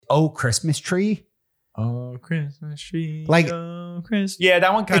Oh Christmas Tree. Oh, Christmas tree. Like, oh, Christmas. Yeah,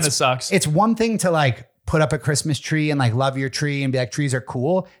 that one kind of sucks. It's one thing to like put up a Christmas tree and like love your tree and be like, trees are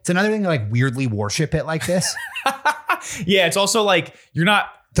cool. It's another thing to like weirdly worship it like this. Yeah, it's also like you're not.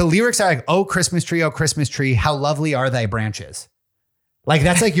 The lyrics are like, oh Christmas tree, how lovely are thy branches. Like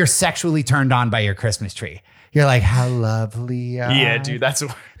that's like you're sexually turned on by your Christmas tree. You're like, how lovely are. Yeah, dude, that's.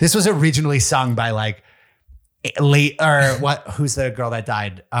 This was originally sung by like who's the girl that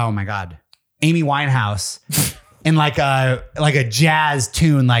died? Oh my God. Amy Winehouse in like a jazz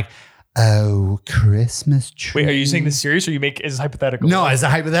tune, like, oh, Christmas tree. Wait, are you saying this serious or is hypothetical? No, as a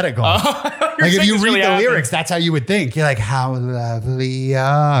hypothetical. Like if you read the lyrics, that's how you would think. You're like, how lovely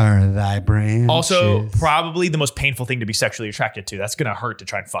are thy branches. Also, probably the most painful thing to be sexually attracted to. That's going to hurt to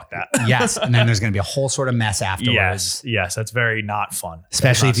try and fuck that. Yes. And then there's going to be a whole sort of mess afterwards. Yes. That's very not fun.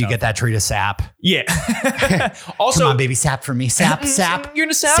 Especially if you get that tree to sap. Yeah. Also, come on, baby, sap for me. Sap. You're going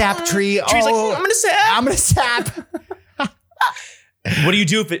to sap? Sap tree. Tree's like, I'm going to sap. What do you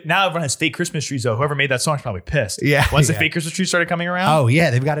do if now everyone has fake Christmas trees though? Whoever made that song is probably pissed. Yeah. Once the fake Christmas trees started coming around. Oh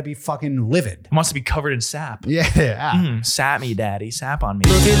yeah, they've got to be fucking livid. It wants to be covered in sap. Yeah. Sap me, daddy. Sap on me.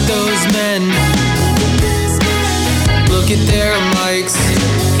 Look at those men. Look at their mics.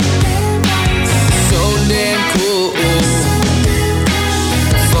 So damn cool.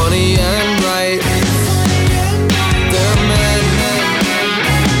 Funny and right. They're men.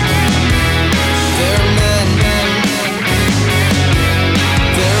 They're men.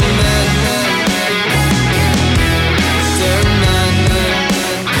 They're men. They're men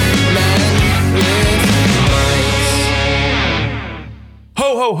with mics. Ho,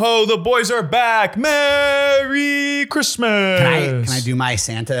 ho, ho. The boys are back. Merry Christmas. Can I do my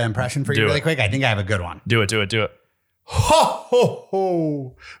Santa impression for you really quick? I think I have a good one. Do it. Ho, ho,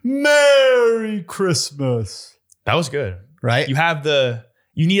 ho. Merry Christmas. That was good. Right? You have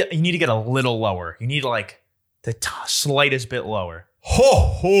you need to get a little lower. You need like the slightest bit lower. Ho,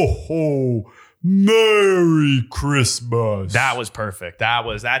 ho, ho. Merry Christmas. That was perfect.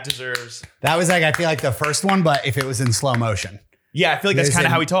 That deserves. That was like, I feel like the first one, but if it was in slow motion. Yeah, I feel like that's kind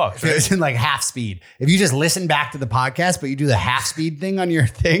of how he talks. If it was in like half speed. If you just listen back to the podcast, but you do the half speed thing on your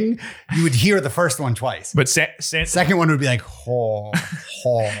thing, you would hear the first one twice. But second one would be like, ho,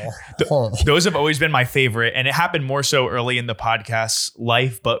 ho, ho. Those have always been my favorite. And it happened more so early in the podcast's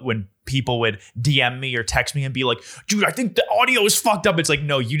life. But when people would DM me or text me and be like, dude, I think the audio is fucked up. It's like,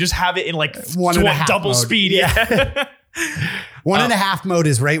 no, you just have it in like double mode. speed. Yeah. 1.5 mode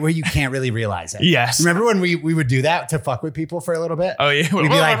is right where you can't really realize it. Yes. Remember when we would do that to fuck with people for a little bit? Oh yeah. We'd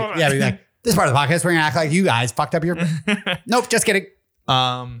be like, this part of the podcast, we're gonna act like you guys fucked up your. Nope, just kidding.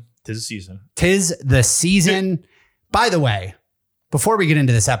 Tis the season. Tis the season. By the way, before we get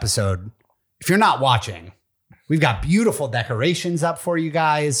into this episode, if you're not watching, we've got beautiful decorations up for you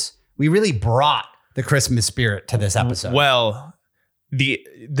guys. We really brought the Christmas spirit to this episode. Well, the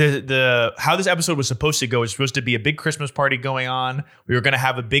how this episode was supposed to go is supposed to be a big Christmas party going on. We were going to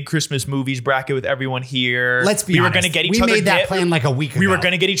have a big Christmas movies bracket with everyone here. Let's be honest. We were going to get each other. We made that plan like a week ago. We were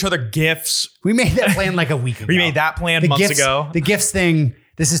going to get each other gifts. We made that plan like a week ago. We made that plan months ago. The gifts thing.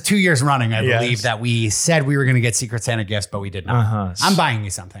 This is 2 years running, I believe, that we said we were going to get Secret Santa gifts, but we did not. I'm buying you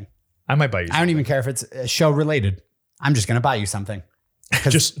something. I might buy you something. I don't even care if it's show related. I'm just going to buy you something.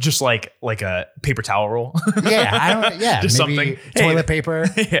 Just like a paper towel roll. Just something. Toilet paper.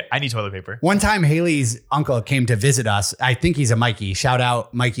 Yeah, I need toilet paper. One time Haley's uncle came to visit us. I think he's a Mikey. Shout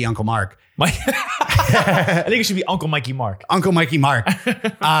out Mikey, Uncle Mark. I think it should be Uncle Mikey Mark. Uncle Mikey Mark.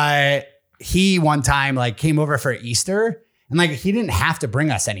 He one time like came over for Easter and like he didn't have to bring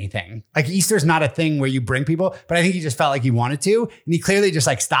us anything. Like Easter's not a thing where you bring people, but I think he just felt like he wanted to. And he clearly just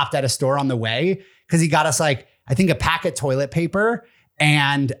like stopped at a store on the way because he got us like, I think a pack of toilet paper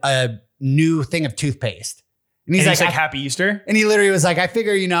and a new thing of toothpaste. And he's like, Happy Easter. And he literally was like, I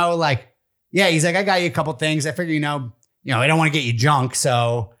figure, he's like, I got you a couple things. I figure, I don't want to get you junk.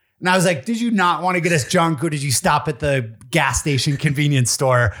 So, and I was like, did you not want to get us junk? Or did you stop at the gas station convenience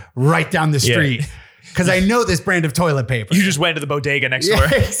store right down the street? Because I know this brand of toilet paper. You just went to the bodega next door.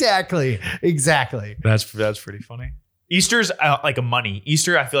 Exactly. That's pretty funny. Easter's like a money.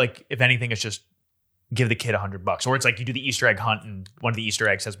 Easter, I feel like if anything, it's just give the kid $100, or it's like you do the Easter egg hunt and one of the Easter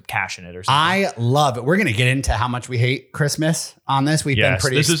eggs has cash in it or something. I love it. We're going to get into how much we hate Christmas on this. We've been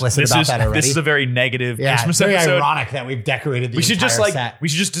pretty explicit about that already. This is a very negative Christmas it's very episode. Ironic that we've decorated the entire set. We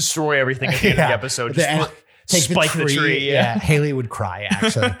should just destroy everything at the end of the episode. Just spike the tree. Yeah. Haley would cry,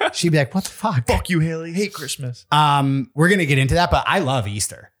 actually. She'd be like, what the fuck? Fuck you, Haley. Hate Christmas. We're going to get into that, but I love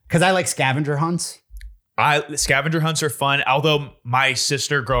Easter because I like scavenger hunts. Scavenger hunts are fun. Although my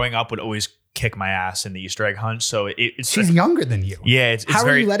sister growing up would always kick my ass in the Easter egg hunt. So it's She's younger than you. yeah. It's How are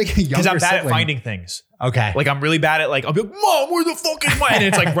very, you letting a younger because I'm bad sibling? at finding things. Okay. Like I'm really bad at like I'll be like, Mom, where the fuck is mine? And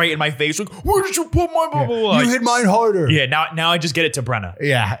it's like right in my face. Like, where did you put my blah, blah, blah? You hit mine harder. Yeah. Now I just get it to Brenna.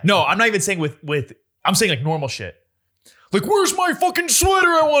 Yeah. No, I'm not even saying with I'm saying like normal shit. Like, where's my fucking sweater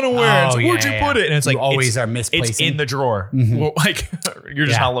I want to wear? It's like, where'd you put it? And it's like, You always it's, are misplacing. It's in the drawer. Mhm. Well, like, you're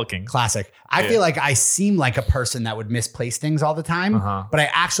just Yeah. not looking. Classic. I Yeah. feel like I seem like a person that would misplace things all the time, Uh-huh. but I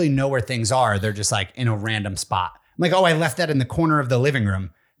actually know where things are. They're just like in a random spot. I'm like, oh, I left that in the corner of the living room.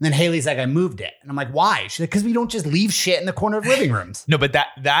 And then Haley's like, I moved it. And I'm like, why? She's like, because we don't just leave shit in the corner of living rooms. No, but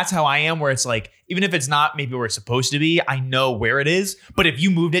that's how I am, where it's like, even if it's not maybe where it's supposed to be, I know where it is. But if you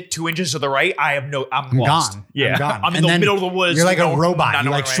moved it 2 inches to the right, I'm lost. Gone. Yeah. I'm gone. I'm in And the then middle of the woods. You're like a robot. not You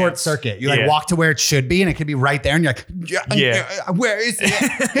knowing like where I short am. circuit. You Yeah. like walk to where it should be and it could be right there. And you're like, Yeah. where is it?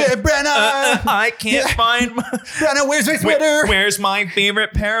 Hey, Brenna. I can't find my, Brenna, where's my sweater? where's my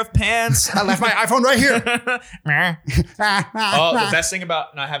favorite pair of pants? I left my iPhone right here. Oh, the best thing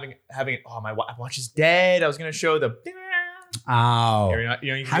about not having my watch is dead. I was gonna show the. Oh.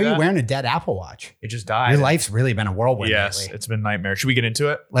 You can How do are you that? wearing a dead Apple Watch? It just died. Your life's really been a whirlwind Yes, lately. it's been a nightmare. Should we get into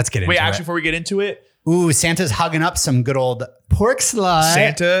it? Let's get into Wait, it. actually, before we get into it, Ooh, Santa's hugging up some good old pork slut.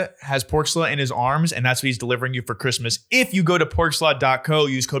 Santa has Porksla in his arms, and that's what he's delivering you for Christmas. If you go to porksla.co,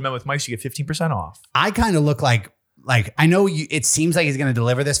 use code Men with Mice, you get 15% off. I kind of look like I know you. It seems like he's going to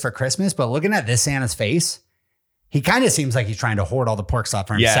deliver this for Christmas, but looking at this Santa's face, he kind of seems like he's trying to hoard all the pork slut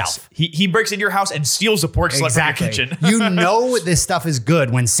for himself. He breaks into your house and steals the pork slut Exactly. from your kitchen. You know this stuff is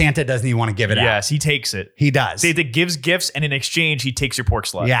good when Santa doesn't even want to give it out. Yes, he takes it. He does. Santa gives gifts, and in exchange, he takes your pork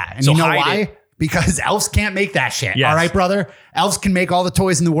slut. Yeah, and So you know hide why? it. Because elves can't make that shit. Yes. All right, brother. Elves can make all the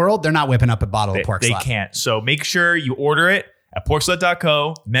toys in the world. They're not whipping up a bottle of pork They slut. can't. So make sure you order it at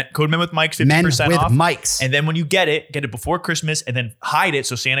porkslut.co. Code Men with Mike, 50% Men with off. mics. And then when you get it before Christmas, and then hide it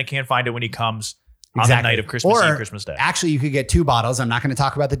so Santa can't find it when he comes on the night of Christmas Or Eve, Christmas Day. actually, you could get 2 bottles. I'm not going to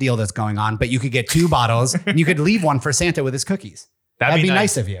talk about the deal that's going on, but you could get 2 bottles and you could leave one for Santa with his cookies. That'd be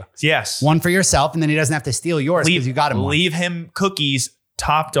nice of you. Yes. One for yourself, and then he doesn't have to steal yours because you got him one. Leave him cookies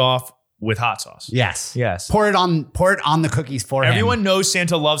topped off with hot sauce. Yes. Yes. Pour it on the cookies for him. Everyone knows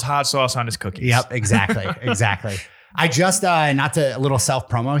Santa loves hot sauce on his cookies. Yep, exactly. Exactly. I just not to a little self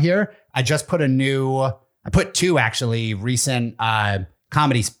promo here. I just put I put 2 actually recent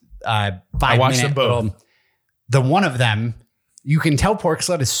comedies 5 I watched minute them both. the one of them, you can tell pork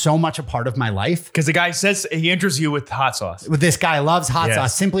slut is so much a part of my life. Because the guy says he enters you with hot sauce. This guy loves hot Yes.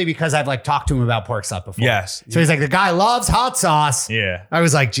 sauce simply because I've like talked to him about pork slut before. Yes. So he's like, the guy loves hot sauce. Yeah. I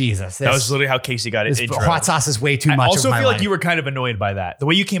was like, Jesus, That was literally how Casey got his this intro. hot sauce is way too I much. also of my feel like life. you were kind of annoyed by that. The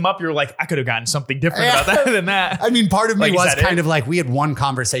way you came up, you were like, I could have gotten something different about that than that. I mean, part of me Like, is was that it? kind of like we had one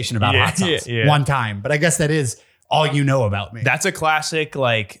conversation about Yeah, hot sauce yeah. one time, but I guess that is all you know about me. That's a classic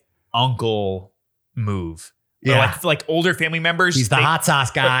like uncle move. Or, Yeah. like older family members. He's the hot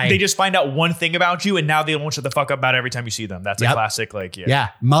sauce guy. They just find out one thing about you, and now they won't shut the fuck up about it every time you see them. That's a Yep. classic. Like yeah,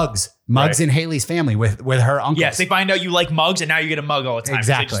 Muggs Right. in Haley's family with her uncles. Yes, they find out you like mugs, and now you get a mug all the time.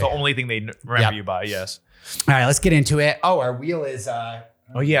 Exactly. It's just the only thing they remember Yep. you by. Yes. All right, let's get into it. Oh, our wheel is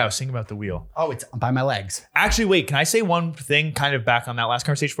Oh yeah, I was thinking about the wheel. it's by my legs. Actually, wait. Can I say one thing, kind of back on that last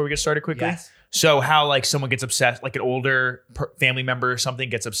conversation before we get started quickly? Yes. So how like someone gets obsessed, like an older family member or something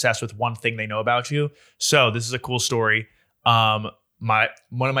gets obsessed with one thing they know about you. So this is a cool story.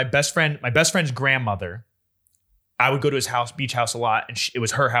 My best friend's grandmother, I would go to his house, beach house a lot, and it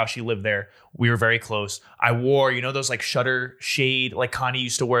was her house. She lived there. We were very close. I wore, those like shutter shade, like Connie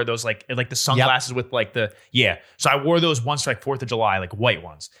used to wear those like the sunglasses with like So I wore those once for like 4th of July, like white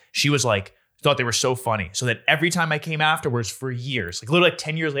ones. She was like, thought they were so funny. So that every time I came afterwards for years, like literally like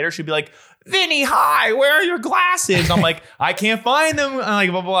 10 years later, she'd be like, Vinny, hi, where are your glasses? I'm like, I can't find them. I'm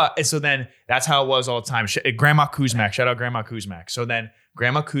like, blah, blah, blah. And so then that's how it was all the time. Grandma Kuzmak, shout out Grandma Kuzmak. So then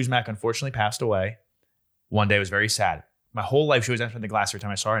Grandma Kuzmak unfortunately passed away. One day it was very sad. My whole life, she was answering the glass every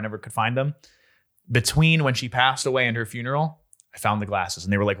time I saw her. I never could find them. Between when she passed away and her funeral, I found the glasses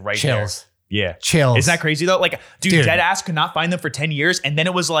and they were like right Chills. there. Yeah. Chills. Isn't that crazy though? Like, dude, dead ass could not find them for 10 years. And then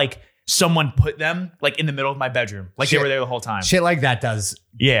it was like someone put them like in the middle of my bedroom. Like they were there the whole time. Shit like that does.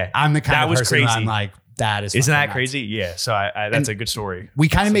 Yeah. I'm the kind That of was person crazy. that I'm like, that is. Isn't fucking that nuts. crazy? Yeah. So that's a good story. We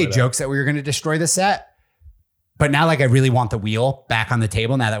kind of So made that- jokes that we were going to destroy the set. But now, like, I really want the wheel back on the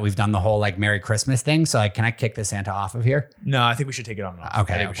table now that we've done the whole like Merry Christmas thing. So, like, can I kick the Santa off of here? No, I think we should take it on. Okay, I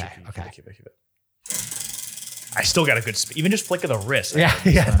think we okay, should okay. keep it. I still got a good even just flick of the wrist. Yeah,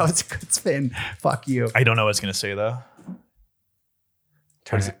 that was a good spin. Fuck you. I don't know what it's gonna say though.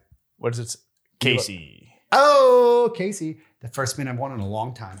 Turn it. What is it? Casey. Oh, Casey. The first spin I've won in a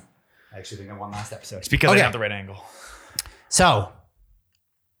long time. I actually think I won last episode. It's because I Okay. have the right angle. So,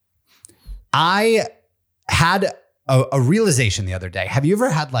 I had a realization the other day. Have you ever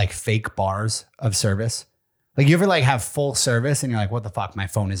had like fake bars of service? Like you ever like have full service and you're like, what the fuck? My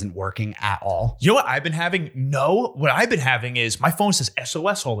phone isn't working at all. You know what I've been having? No, what I've been having is my phone says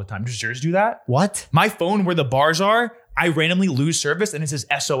SOS all the time. Does yours do that? What? My phone where the bars are, I randomly lose service and it says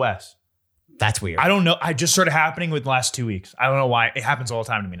SOS. That's weird. I don't know. I just started happening with the last 2 weeks. I don't know why. It happens all the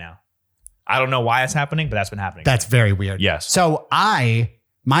time to me now. I don't know why it's happening, but that's been happening. That's very weird. Yes. So my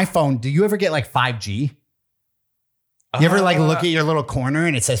phone, do you ever get like 5G? You ever like look at your little corner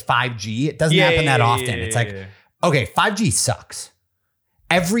and it says 5G? It doesn't happen that often. It's like, okay, 5G sucks.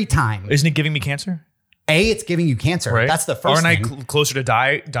 Every time. Isn't it giving me cancer? It's giving you cancer. Right. That's the first Aren't thing. I closer to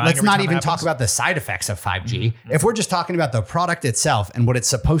dying? Let's not even talk about the side effects of 5G. Mm-hmm. If we're just talking about the product itself and what it's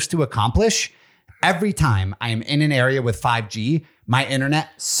supposed to accomplish, every time I am in an area with 5G, my internet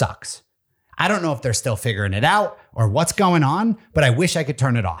sucks. I don't know if they're still figuring it out or what's going on, but I wish I could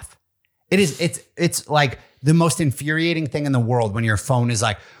turn it off. It's like the most infuriating thing in the world when your phone is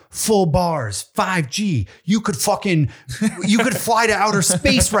like full bars, 5G. You could fly to outer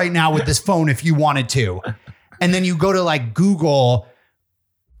space right now with this phone if you wanted to. And then you go to like Google.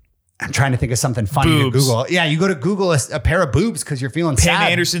 I'm trying to think of something funny Boobs. to Google. Yeah, you go to Google a pair of boobs because you're feeling Pam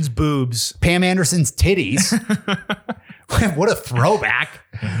sad. Anderson's boobs. Pam Anderson's titties. What a throwback.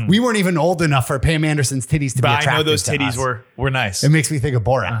 We weren't even old enough for Pam Anderson's titties to be But attractive I know those to titties us. were nice. It makes me think of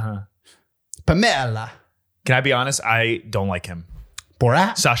Borat. Uh-huh. Pamela. Can I be honest? I don't like him.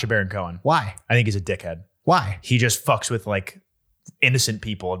 Borat? Sacha Baron Cohen. Why? I think he's a dickhead. Why? He just fucks with like innocent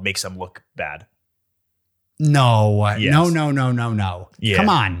people and makes them look bad. No. Yes. No. Yeah. Come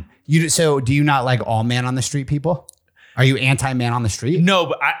on. So do you not like all man on the street people? Are you anti-man on the street? No,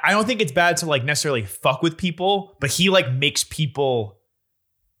 but I don't think it's bad to like necessarily fuck with people, but he like makes people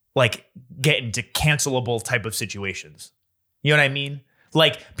like get into cancelable type of situations. You know what I mean?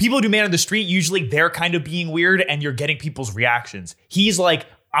 Like people who do man on the street, usually they're kind of being weird and you're getting people's reactions. He's like,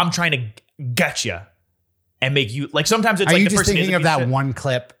 I'm trying to get you and make you like, sometimes it's Are like you the just person thinking of isn't that shit. one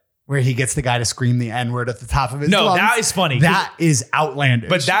clip where he gets the guy to scream the N-word at the top of his No, lungs? that is funny. That is outlandish.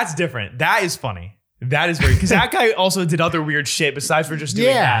 But that's different. That is funny. That is very, because that guy also did other weird shit besides for just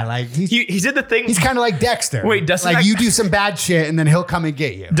doing that. like He did the thing. he's kind of like Dexter. Wait, doesn't like that- you do some bad shit and then he'll come and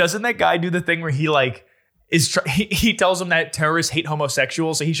get you. Doesn't that guy do the thing where he like he tells him that terrorists hate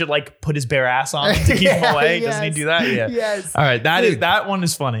homosexuals, so he should like put his bare ass on to keep him away? Doesn't he yes. do that? Yeah. Yes. All right. Dude. That one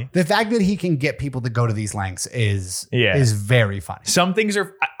is funny. The fact that he can get people to go to these lengths is Yeah. very funny. Some things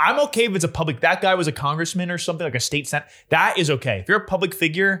are. I'm okay if it's a public. That guy was a congressman or something, like a state senate. That is okay. If you're a public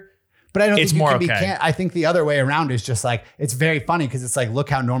figure, But I don't It's think you more can be. okay. I think the other way around is just like it's very funny because it's like look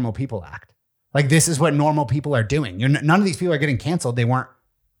how normal people act. Like this is what normal people are doing. None of these people are getting canceled. They weren't.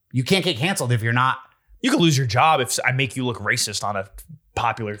 You can't get canceled if you're not. you could lose your job if I make you look racist on a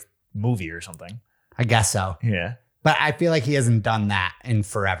popular movie or something. I guess so. Yeah, But I feel like he hasn't done that in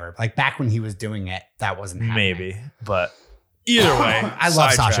forever. Like back when he was doing it, that wasn't happening. maybe. But either way, I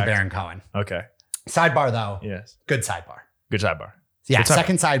love Sacha sidetracked. Baron Cohen. Okay. Sidebar though, Yes. good sidebar. Good sidebar. Yeah, Good sidebar.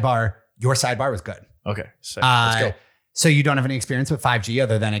 second sidebar. Your sidebar was good. Okay. So let's go. So you don't have any experience with 5G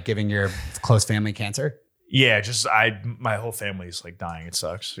other than it giving your close family cancer Yeah, just my whole family's like dying. It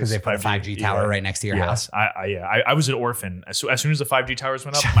sucks because they put a 5G tower right next to your house. I was an orphan. As soon as the 5G towers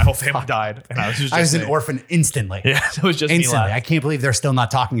went up, my whole family died, and I was just I was an me. orphan instantly. Yeah, it was just Instantly. me I left. can't believe they're still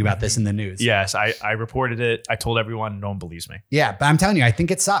not talking about this in the news. Yes, I reported it. I told everyone. No one believes me. Yeah, but I'm telling you, I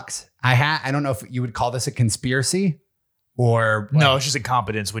think it sucks. I don't know if you would call this a conspiracy or No, it's just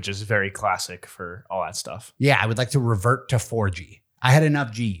incompetence, which is very classic for all that stuff. Yeah, I would like to revert to 4G. I had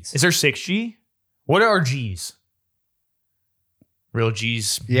enough G's. Is there 6G? What are G's? Real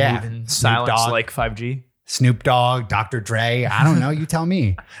G's Yeah. moving Snoop silence Dogg. like 5G? Snoop Dogg, Dr. Dre. I don't know. You tell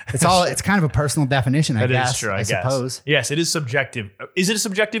me. It's kind of a personal definition, I That guess. is true, I guess. suppose. Yes, it is subjective. Is it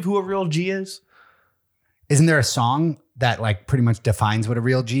subjective who a real G is? Isn't there a song that like pretty much defines what a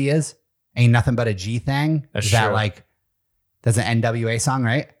real G is? Ain't nothing but a G thing. That's Is that true. like that's an NWA song,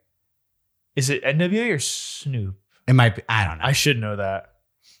 right? Is it NWA or Snoop? It might be. I don't know. I should know that.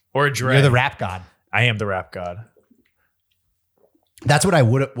 Or Dre. You're the rap god. I am the rap god. That's what I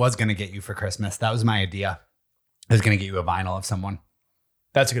was gonna get you for Christmas. That was my idea. I was gonna get you a vinyl of someone.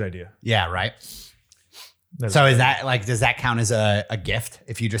 That's a good idea. Yeah, right. That's So is that like does that count as a gift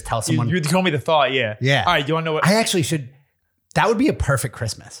if you just tell someone? you told me the thought, yeah. Yeah. All right, you want to know what? I actually should. That would be a perfect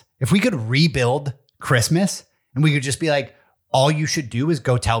Christmas if we could rebuild Christmas and we could just be like, all you should do is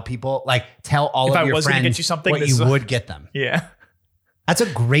go tell people, like tell all If of I your was gonna friends get you something, what this you is- would get them. yeah. That's a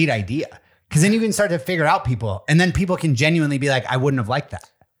great idea because then you can start to figure out people, and then people can genuinely be like, I wouldn't have liked that.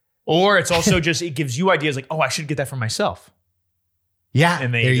 Or it's also just, it gives you ideas like, oh, I should get that for myself. Yeah.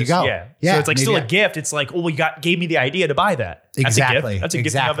 And there you go. Yeah. Yeah. So it's like maybe still a gift. It's like, oh, gave me the idea to buy that. That's Exactly. a gift. That's a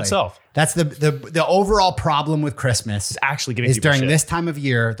gift in and of itself. That's the overall problem with Christmas It's actually giving is people during shit. this time of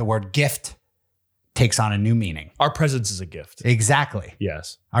year, the word gift takes on a new meaning. Our presence is a gift. Exactly.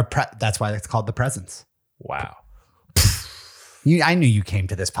 Yes. That's why it's called the presents. Wow. I knew you came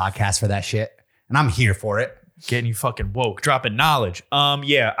to this podcast for that shit, and I'm here for it. Getting you fucking woke, dropping knowledge.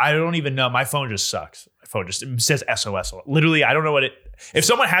 Yeah, I don't even know. My phone just sucks. My phone just it says SOS. Literally, I don't know what it. If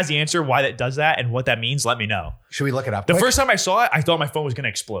someone has the answer why that does that and what that means, let me know. Should we look it up? The quick? first time I saw it, I thought my phone was gonna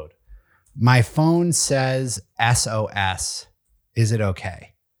explode. My phone says SOS. Is it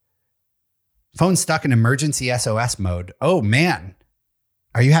okay? Phone stuck in emergency SOS mode. Oh man.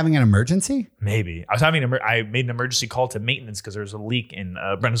 Are you having an emergency? Maybe I was having I made an emergency call to maintenance because there was a leak in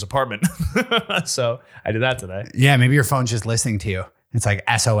Brenda's apartment. So I did that today. Yeah, maybe your phone's just listening to you. It's like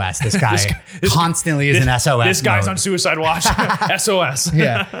SOS. This guy constantly is in SOS. This guy's mode. on suicide watch. SOS.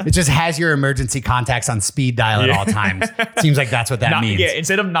 Yeah, it just has your emergency contacts on speed dial at all times. Seems like that's what that means. Yeah,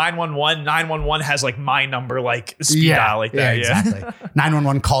 instead of 911, 911 has like my number, like speed dial like that. Yeah, exactly.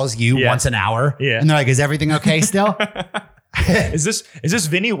 911 calls you Yeah. once an hour. Yeah. And they're like, is everything okay still? Is this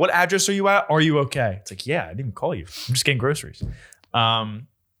Vinny? What address are you at? Are you okay? It's like, yeah, I didn't even call you. I'm just getting groceries.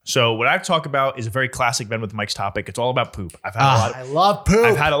 So what I talk about is a very classic Ben with Mike's topic. It's all about poop. I love poop.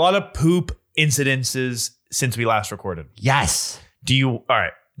 I've had a lot of poop incidences since we last recorded. Yes. Do you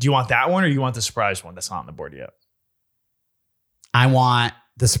want that one or you want the surprise one that's not on the board yet? I want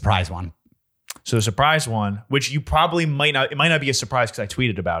the surprise one. So the surprise one, which you probably might not be a surprise because I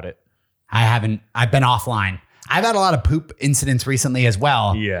tweeted about it. I've been offline. I've had a lot of poop incidents recently as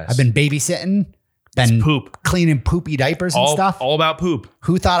well. Yes. I've been babysitting, been Poop. cleaning poopy diapers and stuff. All about poop.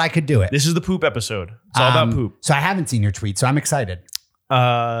 Who thought I could do it? This is the poop episode. It's all about poop. So I haven't seen your tweet, so I'm excited.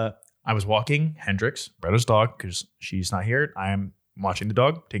 I was walking Hendrix, Bretta's dog, because she's not here. I am watching the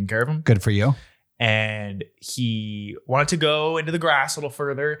dog, taking care of him. Good for you. And he wanted to go into the grass a little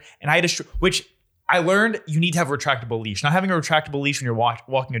further. And I had which I learned you need to have a retractable leash. Not having a retractable leash when you're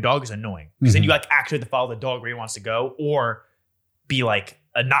walking a dog is annoying. Because then you like actually have to follow the dog where he wants to go or be like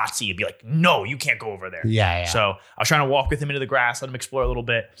a Nazi and be like, no, you can't go over there. Yeah. So I was trying to walk with him into the grass, let him explore a little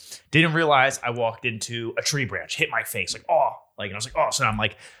bit. Didn't realize I walked into a tree branch, hit my face, like, oh, like, and I was like, oh, so I'm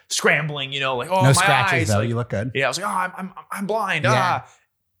like scrambling, like, oh, No my scratches eyes. though. Like, You look good. yeah, I was like, oh, I'm blind. Yeah.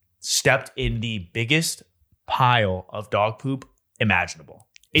 Stepped in the biggest pile of dog poop imaginable.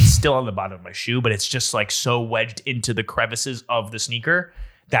 It's still on the bottom of my shoe, but it's just like so wedged into the crevices of the sneaker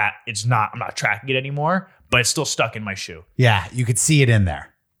that I'm not tracking it anymore, but it's still stuck in my shoe. Yeah, you could see it in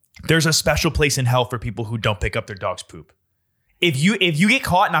there. There's a special place in hell for people who don't pick up their dog's poop. If you get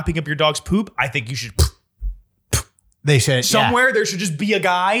caught not picking up your dog's poop, I think you should They should somewhere there should just be a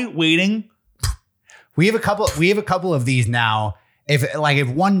guy waiting. We have a couple of these now. If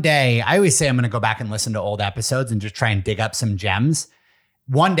one day, I always say I'm going to go back and listen to old episodes and just try and dig up some gems.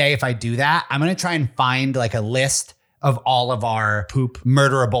 One day, if I do that, I'm going to try and find like a list of all of our Poop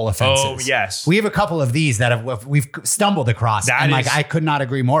murderable offenses. Oh, yes. We have a couple of these that we've stumbled across. And I could not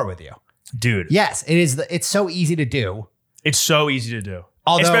agree more with you. Dude. Yes, it is. It's so easy to do. It's so easy to do.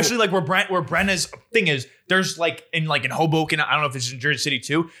 Although- especially like where Brenna's thing is, there's like in Hoboken, I don't know if it's in Jersey City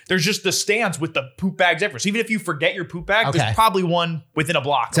too, there's just the stands with the poop bags everywhere. So even if you forget your poop bag, Okay. there's probably one within a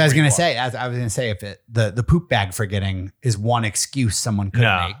block. So I was of where going you to are. say, if the poop bag forgetting is one excuse someone could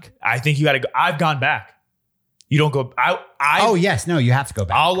No, make. I think you got to go. I've gone back. You don't go. Oh yes, no, you have to go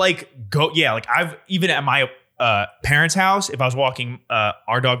back. I'll like go. Yeah, like I've even at my parents' house, if I was walking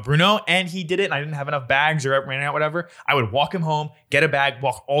our dog Bruno and he did it and I didn't have enough bags or ran out, whatever, I would walk him home, get a bag,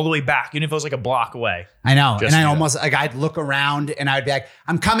 walk all the way back, even if it was like a block away. I know. Just And I do almost I'd look around and I'd be like,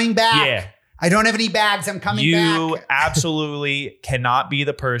 I'm coming back. Yeah. I don't have any bags. I'm coming You back. absolutely cannot be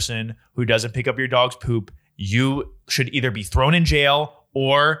the person who doesn't pick up your dog's poop. You should either be thrown in jail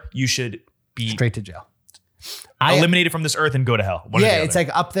or you should be Straight to jail. eliminated from this earth and go to hell. One or the Yeah, it's other.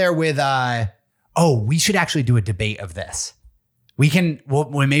 like up there with we should actually do a debate of this. We can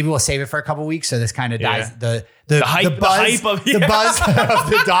maybe we'll save it for a couple weeks so this kind of dies the hype- the buzz the hype of- the buzz of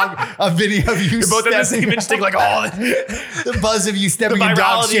the dog of video of you You're both in the same stepping instinct, like, oh, the buzz of you stepping in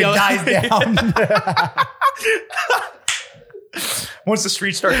dog virality shit of- dies down. once the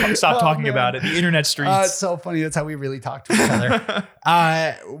streets stop talking about it, the internet streets. It's so funny. That's how we really talk to each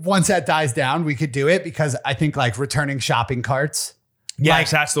other. Once that dies down, we could do it because I think like returning shopping carts,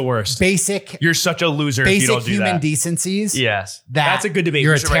 yes, that's the worst. basic You're such a loser if you basic don't do human that. decencies. Yes, That that's a good debate.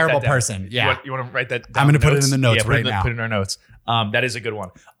 you're We a should write terrible that down. person. Yeah. You want to write that down? I'm gonna put it in the notes Yeah, right now. Put it in our notes. That is a good one.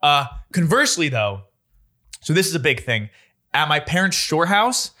 Conversely, though, so this is a big thing. At my parents' shore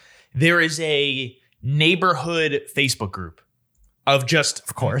house, there is a neighborhood Facebook group of just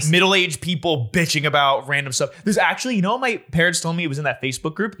Of course. middle-aged people bitching about random stuff. There's actually, you know, my parents told me it was in that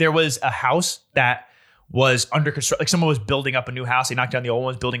Facebook group. There was a house that was under construction. Like someone was building up a new house. They knocked down the old one,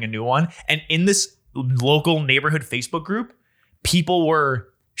 was building a new one. And in this local neighborhood Facebook group, people were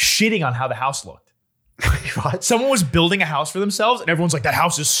shitting on how the house looked. What? Someone was building a house for themselves and everyone's like, that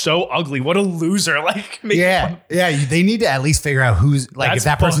house is so ugly. What a loser. Like, making fun. Yeah. They need to at least figure out who's like, That's if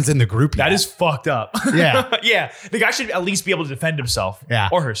that person's in the group. That yet. is fucked up. Yeah. Yeah. The guy should at least be able to defend himself. Yeah.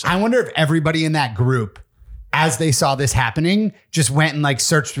 Or herself. I wonder if everybody in that group, as they saw this happening, just went and like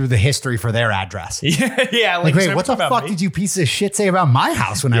searched through the history for their address. Yeah. Like, wait, what the fuck did you piece of shit say about my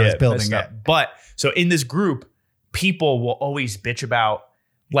house when I was building messed it? up. But so in this group, people will always bitch about,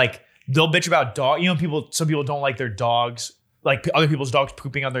 like, they'll bitch about dog. You know, some people don't like their dogs, like other people's dogs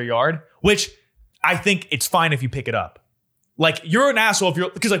pooping on their yard, which I think it's fine if you pick it up. Like, you're an asshole if you're,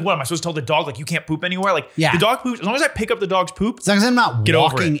 because like, what am I supposed to tell the dog? Like, you can't poop anywhere? Like, Yeah. the dog poops. As long as I pick up the dog's poop. As long as I'm not Get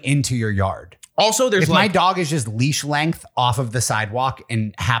over walking it. into your yard. Also, there's If my like, dog is just leash length off of the sidewalk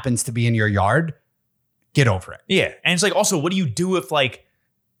and happens to be in your yard, get over it. yeah. And it's like, also, what do you do if like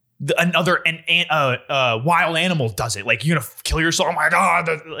another wild animal does it? Like, you're going to kill yourself? Oh my God.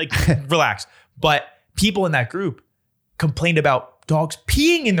 Like, relax. But people in that group complained about dogs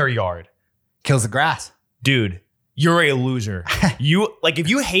peeing in their yard. Kills the grass. Dude, you're a loser. You like, if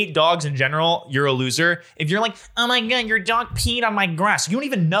you hate dogs in general, you're a loser. If you're like, oh my God, your dog peed on my grass, you don't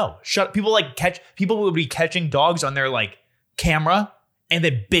even know. People will be catching dogs on their like camera and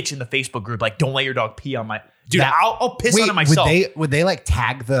then bitch in the Facebook group like, don't let your dog pee on my dude. I'll piss on it myself. Would they like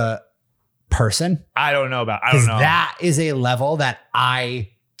tag the person? I don't know. Because that is a level that I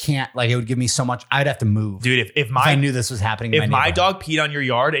can't, like, it would give me so much. I'd have to move. Dude, if I knew this was happening. if in my neighborhood. dog peed on your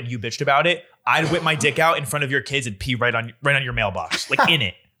yard and you bitched about it, I'd whip my dick out in front of your kids and pee right on your mailbox, like in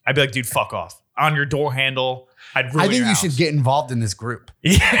it. I'd be like, dude, fuck off. On your door handle. I'd ruin I think your you house. should get involved in this group.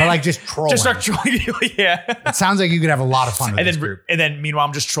 Yeah. But like just trolling. Just start trolling. Yeah. It sounds like you could have a lot of fun with And this then, group. and then meanwhile,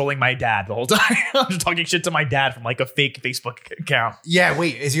 I'm just trolling my dad the whole time. I'm just talking shit to my dad from like a fake Facebook account. Yeah,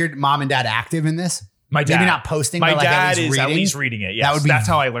 wait, is your mom and dad active in this? My dad. Maybe not posting, My but like dad at least is reading? at least reading it. Yes. That would be That's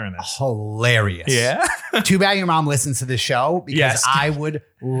how I learned this. Hilarious. Yeah. Too bad your mom listens to this show because Yes. I would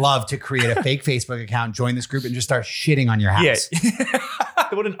love to create a fake Facebook account, join this group, and just start shitting on your house. Yeah.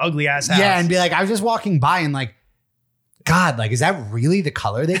 What an ugly ass house. Yeah, and be like, I was just walking by and like, God, like, is that really the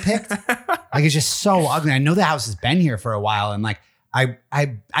color they picked? Like, it's just so ugly. I know the house has been here for a while, and like,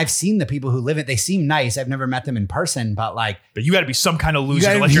 I've seen the people who live it. They seem nice. I've never met them in person, but like, But you got to be some kind of loser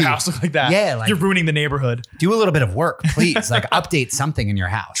gotta to let your be- house look like that. Yeah, like- you're ruining the neighborhood. do a little bit of work, please. Like, update something in your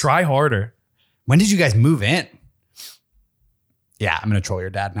house. Try harder. When did you guys move in? Yeah, I'm gonna troll your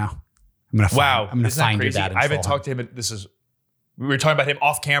dad now. I'm gonna Wow. I'm gonna Isn't that find your crazy? dad. And I haven't troll talked to him. We were talking about him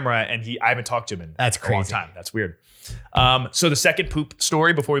off camera and I haven't talked to him in That's a long crazy. time. That's weird. So the second poop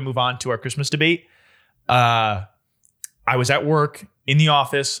story before we move on to our Christmas debate. I was at work in the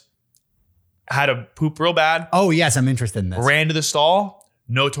office, had a poop real bad, Oh yes, I'm interested in this. ran to the stall,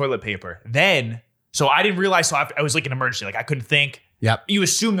 no toilet paper. Then, so I didn't realize, so I was like an emergency. Like I couldn't think. Yep. You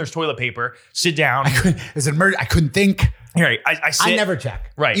assume there's toilet paper, sit down. It's an emergency. I couldn't think. Right, I sit. I never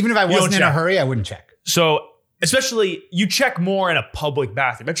check. Right. Even if I You don't wasn't in a check. hurry, I wouldn't check. So, especially you check more in a public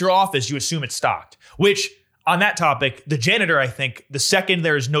bathroom. At your office, you assume it's stocked. Which, on that topic, the janitor, I think, the second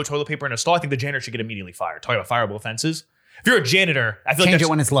there is no toilet paper in a stall, I think the janitor should get immediately fired. Talking about fireable offenses. If you're a janitor, I feel like Change that's it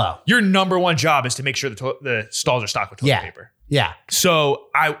when it's low. your number one job is to make sure the stalls are stocked with toilet Yeah. paper. Yeah. So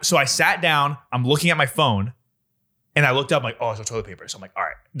I sat down, I'm looking at my phone, and I looked up, I'm like, oh, there's no toilet paper. So I'm like, all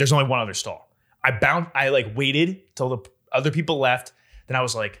right, there's only one other stall. I like waited till the other people left. Then I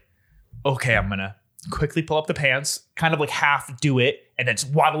was like, okay, I'm gonna quickly pull up the pants, kind of like half do it, and then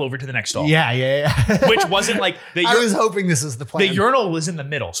waddle over to the next stall. Yeah. Which wasn't like I was hoping this was the plan. the urinal was in the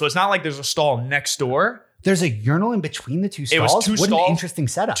middle. So it's not like there's a stall next door. There's a urinal in between the two It was stalls. two What stalls, an interesting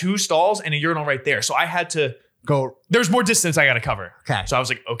setup. Two stalls and a urinal right there. So I had to, Go. there's more distance I got to cover. Okay. So I was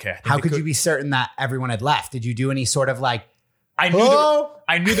like, okay. I think How it could you be certain that everyone had left? Did you do any sort of like, I knew hello?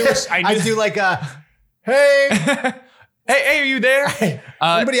 I knew there was, I I knew do like a, hey, hey, are you there?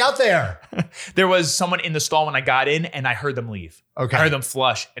 anybody out there? There was someone in the stall when I got in and I heard them leave. Okay. I heard them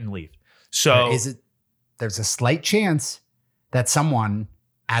flush and leave. So There's a slight chance that someone,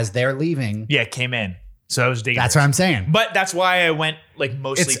 as they're leaving, yeah, it came in. So it was dangerous. that's what I'm saying. But that's why I went like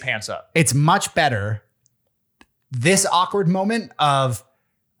mostly It's- pants up. It's much better. This awkward moment of,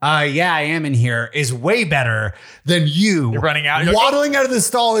 yeah, I am in here is way better than you You're running out. You're like, waddling out of the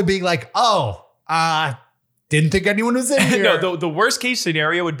stall and being like, oh, Didn't think anyone was in here. No, the worst case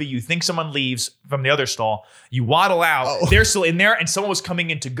scenario would be you think someone leaves from the other stall, you waddle out, they're still in there, and someone was coming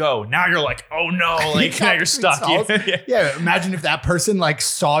in to go. Now you're like, oh no, like now you're stuck. Yeah, imagine if that person like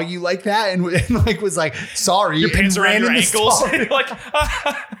saw you like that and like was like, sorry. Your pants and around ran your in the ankles. stall. And you're like,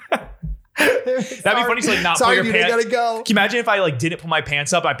 that'd be funny to like not Sorry, pull your dude, I pants. gotta go. Can you imagine if I like didn't pull my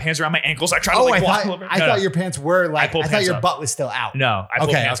pants up, my pants around my ankles, I tried to Oh, like I waddle thought, over. I No, thought no. your pants were like, I pulled thought pants your up. butt was still out. No, I pulled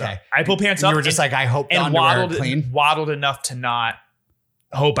Okay, pants okay. up. I pulled pants And up. you were just like, I hope the underwear waddled, clean. waddled enough to not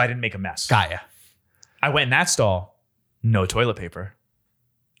hope I didn't make a mess. Got ya. I went in that stall, no toilet paper.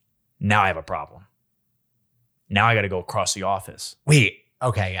 Now I have a problem. Now I got to go across the office. Wait.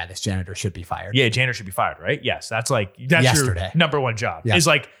 Okay, yeah, this janitor should be fired. Yeah, janitor should be fired, right? Yes, that's Yesterday. your number one job. Yeah. Is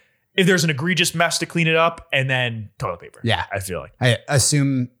like if there's an egregious mess to clean it up, and then toilet paper. Yeah. I feel like I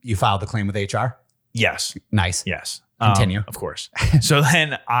assume you filed the claim with HR. yes, Nice. yes. Continue. Of course. So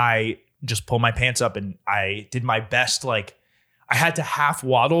then I just pulled my pants up and I did my best. Like I had to half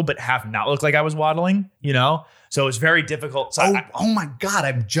waddle, but half not look like I was waddling. You know, so it was very difficult. So Oh my God.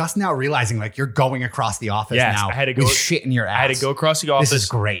 I'm just now realizing like you're going across the office Yes, now I had to go- with shit in your ass. I had to go across the office. This is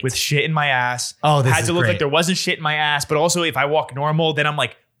great. With shit in my ass. Oh, this had is to look great. like there wasn't shit in my ass, but also if I walk normal, then I'm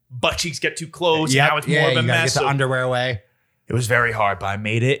like butt cheeks get too close. Yep, And now it's more of a you gotta mess. get the So underwear away. it was very hard, but I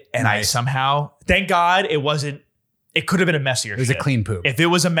made it. And I Nice. somehow, thank God it wasn't, it could have been a messier It was shit. a clean poop. If it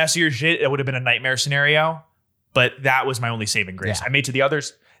was a messier shit, it would have been a nightmare scenario. But that was my only saving grace. Yeah. I made to the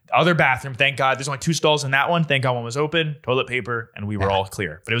other bathroom. Thank God. There's only 2 stalls in that one. Thank God one was open, toilet paper, and we were Yeah. all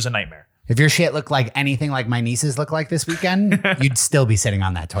clear. But it was a nightmare. If your shit looked like anything like my nieces look like this weekend, you'd still be sitting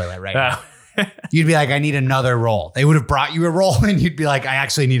on that toilet right now. You'd be like, I need another roll. They would have brought you a roll and you'd be like, I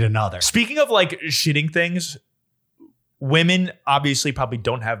actually need another. Speaking of like shitting things, women obviously probably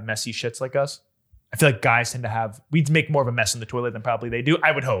don't have messy shits like us. I feel like guys tend to have, we'd make more of a mess in the toilet than probably they do.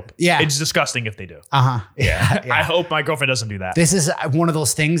 I would hope. Yeah. It's disgusting if they do. Uh-huh. Yeah. I hope my girlfriend doesn't do that. This is one of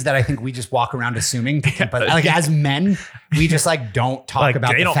those things that I think we just walk around assuming to keep us, like as men, we just like don't talk Like,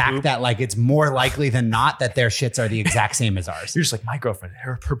 about they the don't fact poop. that like it's more likely than not that their shits are the exact same as ours. You're just like, my girlfriend,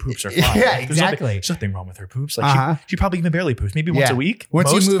 her poops are fine. Yeah, Like, exactly. There's nothing wrong with her poops. Like Uh-huh. she probably even barely poops. Maybe once Yeah. a week.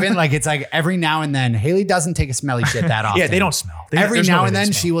 Once most. you move in, like it's like every now and then, Haley doesn't take a smelly shit that often. Yeah, they don't smell. Every there's no now way and they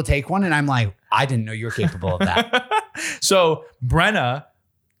then smell. she will take one and I'm like, I didn't know you were capable of that. So Brenna,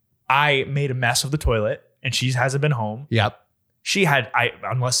 I made a mess of the toilet and she hasn't been home. Yep. She had,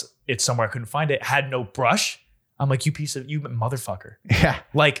 unless it's somewhere I couldn't find it, had no brush. I'm like, you motherfucker. Yeah.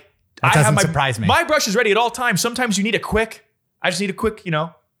 Like, That I have doesn't surprise me. My brush is ready at all times. Sometimes you need I just need a quick,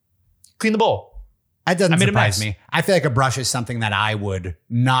 clean the bowl. That doesn't I made a surprise mess. me. I feel like a brush is something that I would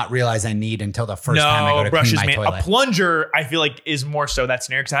not realize I need until the first time I go to brushes, clean my man. toilet. A plunger, I feel like, is more so that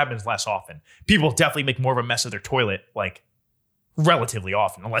scenario because it happens less often. People definitely make more of a mess of their toilet, like relatively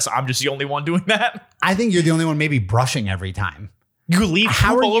often, unless I'm just the only one doing that. I think you're the only one maybe brushing every time. You leave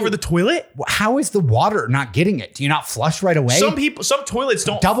How poop are all you- over the toilet. How is the water not getting it? Do you not flush right away? Some toilets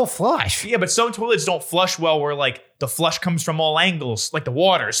don't. double flush. Yeah, but some toilets don't flush well where like the flush comes from all angles, like the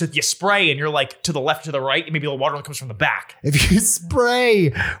water. So if you spray and you're like to the left, to the right, maybe the water comes from the back. If you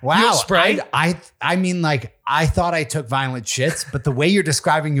spray, wow. You don't spray? I mean, like, I thought I took violent shits, but the way you're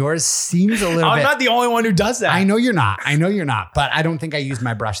describing yours seems a little I'm bit. not the only one who does that. I know you're not. But I don't think I use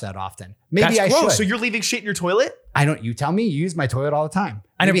my brush that often. Maybe That's I gross. should. So you're leaving shit in your toilet? I don't. You tell me. You use my toilet all the time.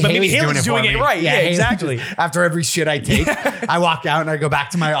 I know, but maybe Haley's Haley's doing for it me. right. Yeah, Haley exactly. just- after every shit I take, I walk out and I go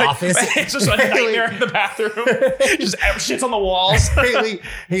back to my office. It's just a nightmare in the bathroom. Just shit's on the walls.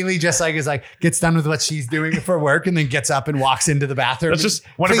 Haley just like is like gets done with what she's doing for work and then gets up and walks into the bathroom. That's and just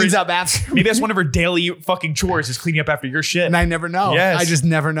one of cleans her- up bathroom. Maybe that's one of her daily fucking chores is cleaning up after your shit. And I never know. Yes. I just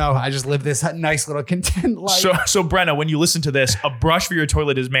never know. I just live this nice little content life. So Brenna, when you listen to this, a brush for your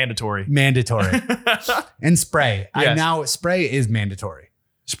toilet is mandatory. Mandatory. And spray. Yes. Now spray is mandatory.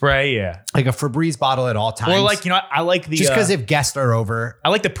 Spray, yeah. Like a Febreze bottle at all times. Or like, I like the just because if guests are over. I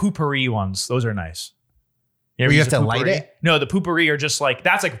like the poopery ones. Those are nice. Where ever you use have a to light poopery? it? No, the poopery are just like,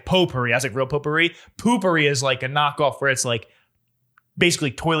 that's like potpourri. That's like real potpourri. Poopery is like a knockoff where it's like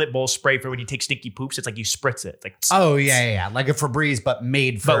basically toilet bowl spray for when you take stinky poops. It's like you spritz it. Like Oh, yeah. Like a Febreze, but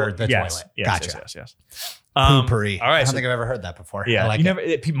made for the toilet. Gotcha. Yes. Poopery. All right. I don't so- think I've ever heard that before. Yeah, I like you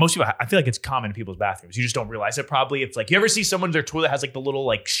it. never. Most people, I feel like it's common in people's bathrooms. You just don't realize it. Probably, it's like you ever see someone their toilet has like the little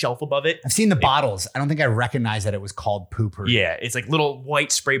like shelf above it. I've seen the bottles. I don't think I recognized that it was called poopery. Yeah, it's like little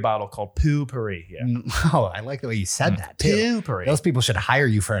white spray bottle called poopery. Yeah, Oh, I like the way you said that too. poopery. Those people should hire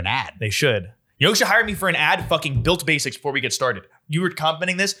you for an ad. They should. You know who should hire me for an ad? Fucking Built Basics before we get started. You were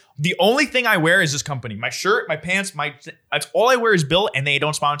commenting this. The only thing I wear is this company. My shirt, my pants, that's all I wear is Built, and they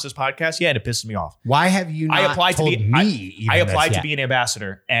don't sponsor this podcast yet. It pisses me off. Why have you not I applied told to be me even I this applied to yet? be an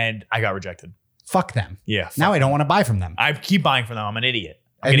ambassador and I got rejected. Fuck them. Yeah. Now I don't want to buy from them. I keep buying from them. I'm an idiot.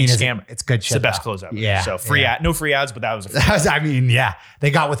 I'm I mean, getting scammed. it's good It's shit. the best though. clothes ever. Yeah. So free yeah. ad, no free ads, but that was a free I mean, yeah, they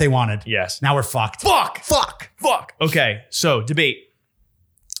got what they wanted. yes. Now we're fucked. Fuck. Okay. So debate.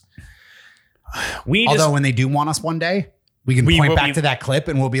 Although when they do want us one day, we can We point will back be- to that clip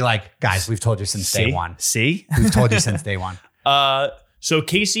and we'll be like, guys, we've told you since day one. See? We've told you since day one. So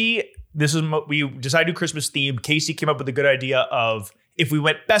Casey, we decided to do Christmas themed. Casey came up with a good idea of if we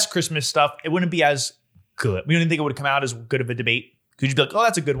went best Christmas stuff, it wouldn't be as good. We didn't think it would come out as good of a debate. Because you'd be like, oh,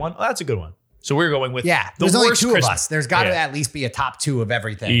 that's a good one. Oh, that's a good one. So we're going with Yeah, the there's only worst two Christmas. of us. There's got to Yeah. at least be a top two of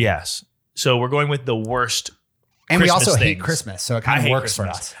everything. Yes. So we're going with the worst. And we Christmas also hate things. Christmas, so it I kind of hate works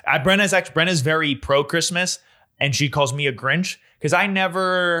Christmas. for us. Brenna's very pro Christmas, and she calls me a Grinch because I'm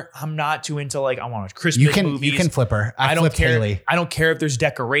not too into like I want Christmas movies. You can flip her. I don't flipped care. Haley. I don't care if there's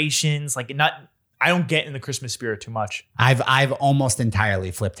decorations. I don't get in the Christmas spirit too much. I've almost entirely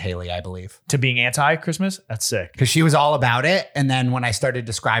flipped Haley, I believe. To being anti-Christmas, that's sick. Because she was all about it. And then when I started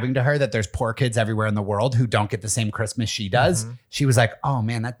describing to her that there's poor kids everywhere in the world who don't get the same Christmas she does, she was like, oh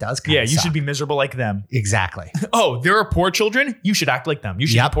man, that does kind Yeah, of you suck. should be miserable like them. Exactly. Oh, there are poor children. You should act like them. You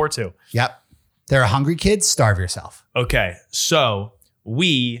should Yep. be poor too. Yep. There are hungry kids, starve yourself. Okay, so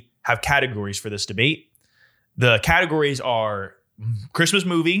we have categories for this debate. The categories are Christmas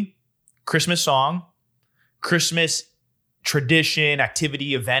movie, Christmas song, Christmas tradition,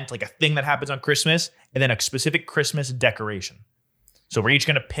 activity, event, like a thing that happens on Christmas, and then a specific Christmas decoration. So we're each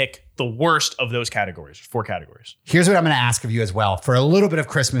going to pick the worst of those categories. 4 categories. Here's what I'm going to ask of you as well for a little bit of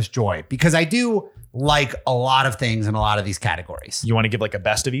Christmas joy, because I do like a lot of things in a lot of these categories. You want to give like a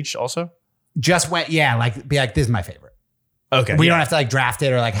best of each also? Just went, yeah, like be like, this is my favorite. Okay. We yeah. don't have to like draft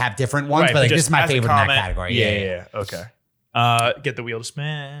it or like have different ones, Right, but like just this is my as a favorite in that comment. category. Yeah. Okay. Get the wheel to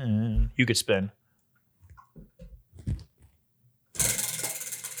spin. You could spin.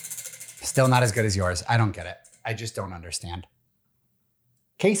 Still not as good as yours. I don't get it. I just don't understand.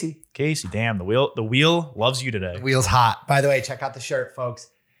 Casey. Casey, damn, the wheel loves you today. Wheel's hot. By the way, check out the shirt, folks.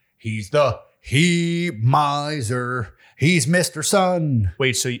 He's the he miser. He's Mr. Sun.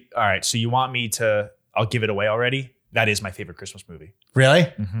 Wait, so all right, so you want me to? I'll give it away already. That is my favorite Christmas movie. Really?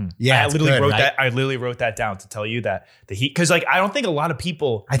 Mm-hmm. Yeah, I it's literally good, wrote right? that. I literally wrote that down to tell you that the heat, because like I don't think a lot of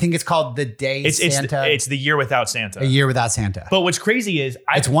people. I think it's called The Day Santa. It's the year without Santa. A Year Without Santa. But what's crazy is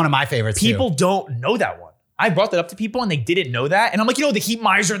It's one of my favorites people too. don't know that one. I brought that up to people and they didn't know that, and I'm like, the heat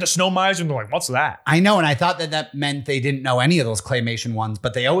miser, the snow miser, and they're like, what's that? I know, and I thought that meant they didn't know any of those claymation ones,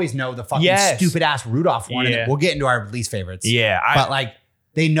 but they always know the fucking Yes. stupid ass Rudolph one. Yeah. And we'll get into our least favorites. Yeah, But like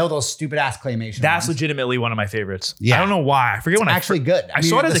they know those stupid ass claymation that's ones. legitimately one of my favorites. Yeah. I don't know why. I forget when Actually good. I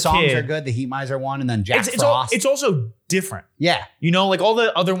saw it as the a songs kid. are good. The Heat Miser one and then Jack It's Frost. it's also different. Yeah. Like all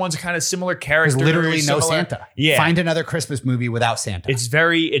the other ones are kind of similar characters. There's literally no similar- Santa. Yeah. Find another Christmas movie without Santa. It's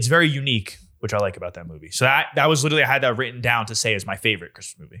very unique, which I like about that movie. So that was literally, I had that written down to say is my favorite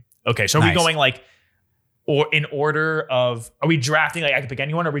Christmas movie. Okay, so are we Nice. going like, or in order of, are we drafting, like I can pick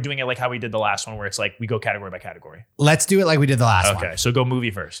anyone, or are we doing it like how we did the last one where it's like we go category by category? Let's do it like we did the last Okay, one. so go movie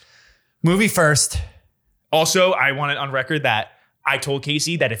first. Movie first. Also, I want it on record that I told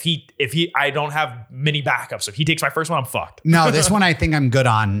Casey that if he, I don't have many backups. So if he takes my first one, I'm fucked. No, this one I think I'm good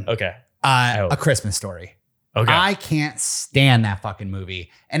on. Okay. A Christmas Story. Okay. I can't stand that fucking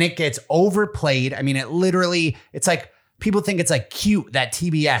movie. And it gets overplayed. I mean, it's like people think it's like cute that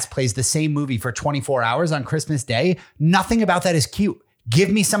TBS plays the same movie for 24 hours on Christmas Day. Nothing about that is cute. Give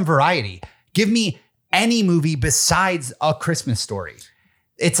me some variety. Give me any movie besides A Christmas Story.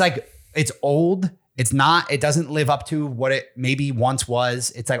 It's like, it's old. It doesn't live up to what it maybe once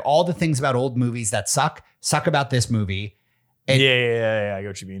was. It's like all the things about old movies that suck about this movie. Yeah, I get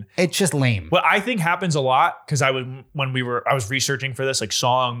what you mean. It's just lame. What I think happens a lot, because I was researching for this, like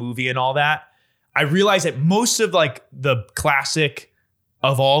song, movie, and all that. I realized that most of like the classic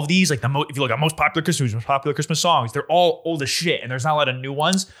of all of these, like if you look at most popular Christmas songs, they're all old as shit, and there's not a lot of new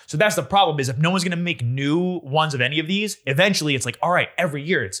ones. So that's the problem, is if no one's gonna make new ones of any of these, eventually it's like, all right, every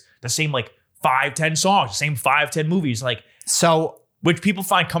year it's the same like 5-10 songs, the same 5-10 movies, like So which people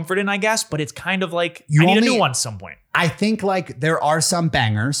find comfort in, I guess. But it's kind of like You I need a only- new one at some point. I think like there are some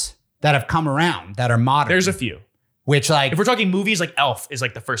bangers that have come around that are modern. There's a few. which like If we're talking movies, like Elf is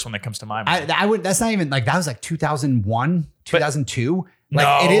like the first one that comes to my mind. I would. That's not even like that was like 2001, 2002. Like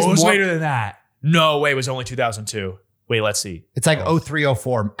no, it is was more. later than that. No way, it was only 2002. Wait, let's see. It's like 03,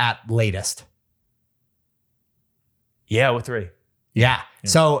 04 at latest. Yeah, 03. Yeah.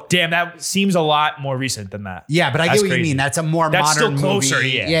 So Damn, that seems a lot more recent than that. yeah, but I That's get what crazy. you mean. That's a more That's modern still closer, movie.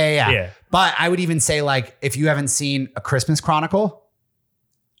 yeah. Yeah. But I would even say like if you haven't seen A Christmas Chronicle,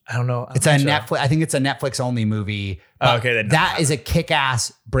 I don't know. it's a Netflix. I think it's a Netflix only movie, But Okay, then that is a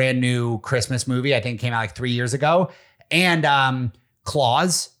kick-ass brand new Christmas movie. I think it came out like 3 years ago. And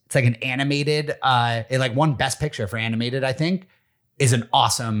Claus, it's like an animated, it like won Best Picture for animated, I think, is an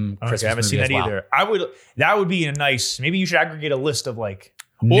awesome Christmas I haven't movie seen as that well. either. That would be a nice. Maybe you should aggregate a list of like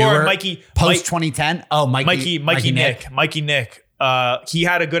Newer, or Mikey post 2010. Oh, Mikey Nick. He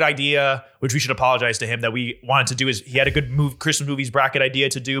had a good idea, which we should apologize to him that we wanted to do. Is he had a good Christmas movies bracket idea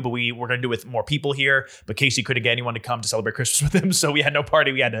to do, but we were going to do it with more people here. But Casey couldn't get anyone to come to celebrate Christmas with him, so we had no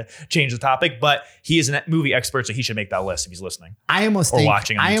party. We had to change the topic. But he is a movie expert, so he should make that list if he's listening. I almost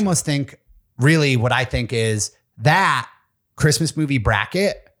think really what I think is that Christmas movie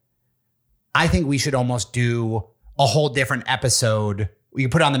bracket. I think we should almost do a whole different episode. We can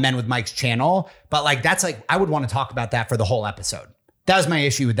put it on the Men with Mike's channel, but like, that's like, I would want to talk about that for the whole episode. That was my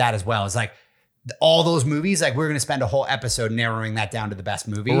issue with that as well. Is like all those movies, like we're going to spend a whole episode narrowing that down to the best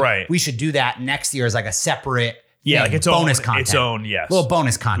movie. Right. We should do that next year as like a separate like its bonus own, content. Its own, yes. Little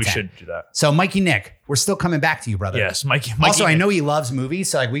bonus content. We should do that. So Mikey Nick, we're still coming back to you, brother. Yes, Mikey. Also, I Nick. know he loves movies,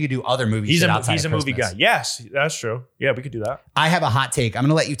 so like we could do other movies. He's a outside of movie Christmas. guy. Yes, that's true. Yeah, we could do that. I have a hot take. I'm going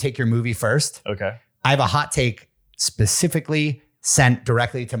to let you take your movie first. Okay. I have a hot take specifically sent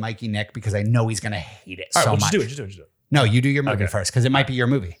directly to Mikey Nick because I know he's going to hate it All right, so well, much. just do it. No, you do your movie Okay. first because it might be your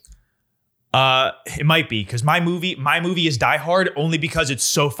movie. It might be because my movie is Die Hard only because it's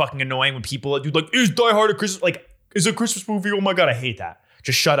so fucking annoying when people do like, is Die Hard a Christmas, like, is a Christmas movie? Oh my God, I hate that.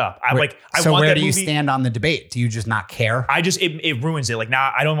 Just shut up. I want where that do you movie. stand on the debate? Do you just not care? It ruins it. Like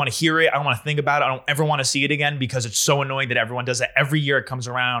now I don't want to hear it. I don't want to think about it. I don't ever want to see it again because it's so annoying that everyone does that. Every year it comes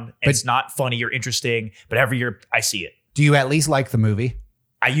around and it's not funny or interesting, but every year I see it. Do you at least like the movie?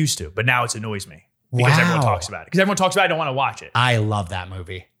 I used to, but now it annoys me because everyone talks about it. Because everyone talks about it, I don't want to watch it. I love that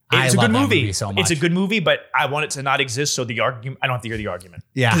movie. It's a love good that movie. So much. It's a good movie, but I want it to not exist. So the argument, I don't have to hear the argument.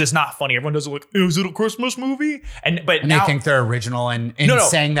 Yeah. Because it's not funny. Everyone does it like, is it a Christmas movie? And And now, they think they're original and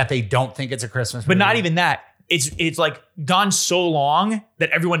saying that they don't think it's a Christmas movie. but not even that. It's like gone so long that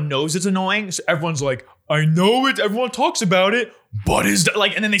everyone knows it's annoying. So everyone's like, I know it. Everyone talks about it, but is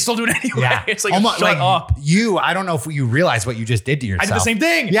like, and then they still do it anyway. Yeah. It's like, Almost, shut up. I don't know if you realize what you just did to yourself. I did the same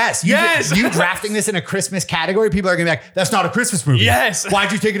thing. Yes. You drafting this in a Christmas category, people are going to be like, that's not a Christmas movie. Yes.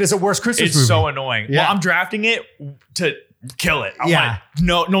 Why'd you take it as a worst Christmas It's movie? so annoying. Yeah. Well, I'm drafting it to kill it. I Yeah. want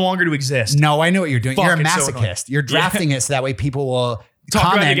it no longer to exist. No, I know what you're doing. Fuck, You're a it's so annoying. masochist. You're drafting it so that way people will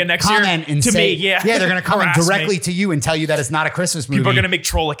Talk about it again next year and to say, me, yeah. they're going to comment Harass directly me. to you and tell you that it's not a Christmas movie. People are going to make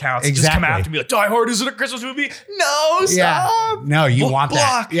troll accounts and just come Exactly. after me like, Die Hard isn't a Christmas movie? No, Yeah. stop. No, you want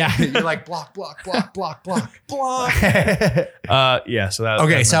block. that. Yeah. You're like, block. Block. Okay, So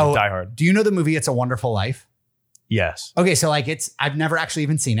that's so Die Hard. do you know the movie It's a Wonderful Life? Yes. Okay, so like I've never actually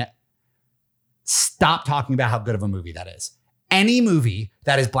even seen it. Stop talking about how good of a movie that is. Any movie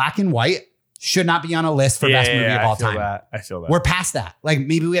that is black and white should not be on a list for best movie of all time. I feel that. We're past that. Like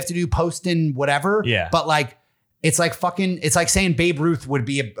maybe we have to do post and whatever. Yeah. But like it's like saying Babe Ruth would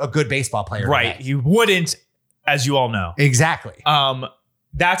be a good baseball player. right. today. You wouldn't, as you all know. Exactly.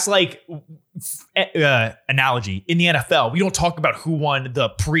 That's like analogy in the NFL. We don't talk about who won the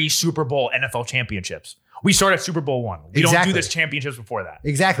pre-Super Bowl NFL championships. We start at Super Bowl one. We don't Exactly. do this championships before that.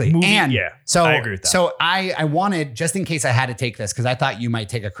 Exactly. Movie, and yeah, so I agree with that. So I wanted, just in case I had to take this, because I thought you might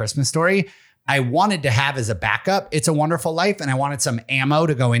take a Christmas Story, I wanted to have as a backup It's a Wonderful Life, and I wanted some ammo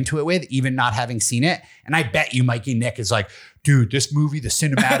to go into it with, even not having seen it. And I bet you Mikey Nick is like, dude, this movie, the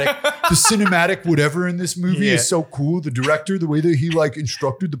cinematic whatever in this movie Yeah. is so cool. The director, the way that he like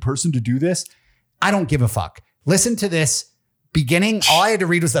instructed the person to do this. I don't give a fuck. Listen to this beginning. All I had to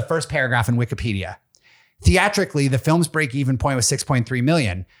read was the first paragraph in Wikipedia. Theatrically, the film's break-even point was $6.3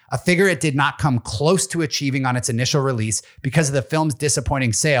 million, a figure it did not come close to achieving on its initial release because of the film's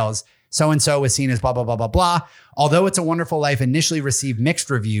disappointing sales. So-and-so was seen as blah, blah, blah, blah, blah. Although It's a Wonderful Life initially received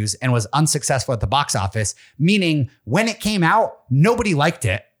mixed reviews and was unsuccessful at the box office, meaning when it came out, nobody liked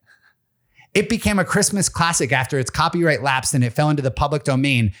it. It became a Christmas classic after its copyright lapsed and it fell into the public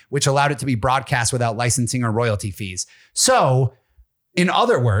domain, which allowed it to be broadcast without licensing or royalty fees. So, in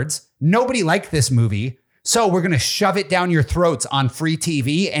other words, nobody liked this movie. So we're going to shove it down your throats on free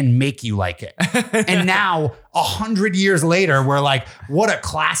TV and make you like it. And now 100 years later, we're like, what a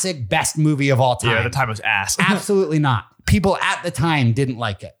classic best movie of all time. Yeah, the time was ass. Absolutely not. People at the time didn't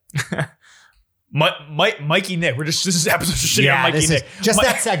like it. Mikey Nick. This is episode shitting on Mikey this Nick. is just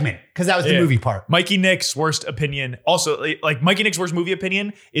that segment because that was the Yeah. movie part. Mikey Nick's worst opinion. Also, like Mikey Nick's worst movie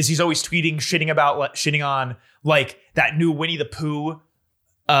opinion is he's always tweeting, shitting on like that new Winnie the Pooh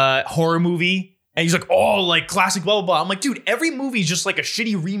horror movie. And he's like, oh, like classic, blah, blah, blah. I'm like, dude, every movie is just like a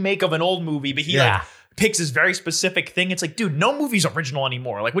shitty remake of an old movie. But he like picks this very specific thing. It's like, dude, no movie's original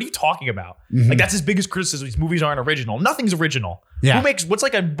anymore. Like, what are you talking about? Mm-hmm. Like, that's his biggest criticism. These movies aren't original. Nothing's original. Yeah. What's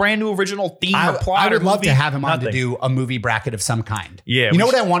like a brand new original theme or plot? I would or love movie? to have him on to Nothing. do a movie bracket of some kind. Yeah. You know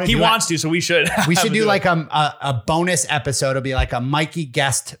what I want to do? He wants to, so we should. We should have do him like a bonus episode. It'll be like a Mikey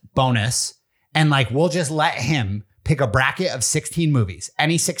guest bonus. And like, we'll just let him pick a bracket of 16 movies,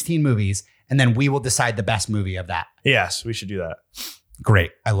 any 16 movies. And then we will decide the best movie of that. Yes, we should do that.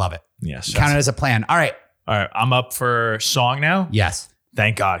 Great. I love it. Yes. Count it as a plan. All right. All right. I'm up for song now. Yes.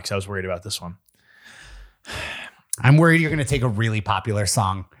 Thank God, because I was worried about this one. I'm worried you're going to take a really popular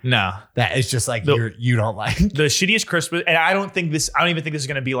song No. that is just like The- you don't like. The shittiest Christmas, and I don't even think this is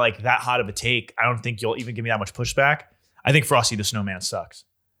going to be like that hot of a take. I don't think you'll even give me that much pushback. I think Frosty the Snowman sucks.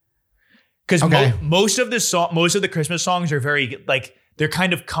 Because Okay. most of the Christmas songs are very like, they're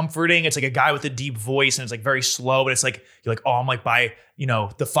kind of comforting. It's like a guy with a deep voice and it's like very slow, but it's like, you're like, oh, I'm like by,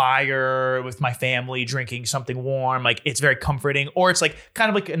 the fire with my family drinking something warm. Like it's very comforting. Or it's like kind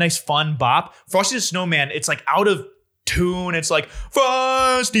of like a nice fun bop. Frosty the Snowman, it's like out of tune. It's like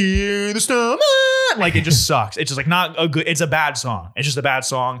Frosty the Snowman. Like it just sucks. It's just like not a good, it's a bad song. It's just a bad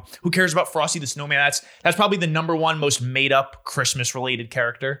song. Who cares about Frosty the Snowman? That's probably the number one most made up Christmas related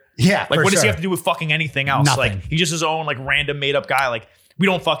character. Yeah. Like, for what does he sure. have to do with fucking anything else? Nothing. Like, he's just his own, like, random made up guy. Like, we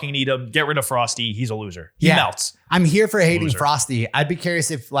don't fucking need him. Get rid of Frosty. He's a loser. He Yeah. melts. I'm here for hating Loser. Frosty. I'd be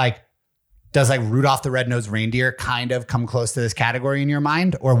curious if like, does like Rudolph the Red-Nosed Reindeer kind of come close to this category in your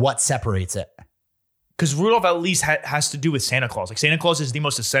mind, or what separates it? Because Rudolph at least has to do with Santa Claus. Like, Santa Claus is the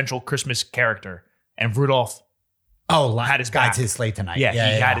most essential Christmas character. And Rudolph, Had his Guides back. His Sleigh Tonight. he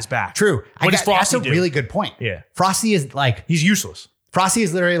had his back. True. What does That's Frosty a do? really good point. Yeah. Frosty is like He's useless. Frosty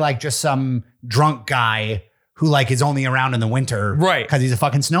is literally like just some drunk guy who like is only around in the winter, Right. Because he's a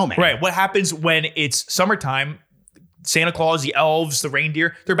fucking snowman, Right. What happens when it's summertime? Santa Claus, the elves, the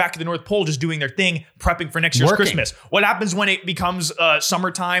reindeer, they're back at the North Pole just doing their thing, prepping for next year's Working. Christmas. What happens when it becomes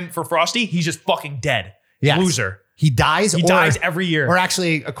summertime for Frosty? He's just fucking dead. Yes. Loser. He dies. He dies every year. Or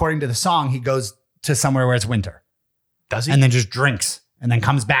actually, according to the song, he goes to somewhere where it's winter Does he? and then just drinks and then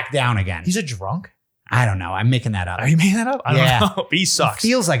comes back down again. He's a drunk? I don't know. I'm making that up. Are you making that up? I don't Yeah. know. He sucks. He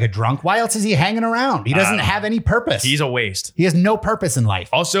feels like a drunk. Why else is he hanging around? He doesn't know. have any purpose. He's a waste. He has no purpose in life.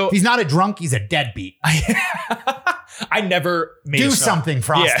 Also, If he's not a drunk, he's a deadbeat. I never made Do a snow- something,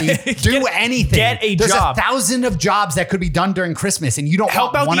 Frosty. Yeah. Do anything. get a There's job. 1,000 of jobs that could be done during Christmas, and you don't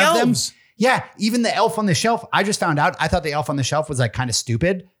Help want out one the of them. elves. Yeah, even the Elf on the Shelf. I just found out. I thought the Elf on the Shelf was like kind of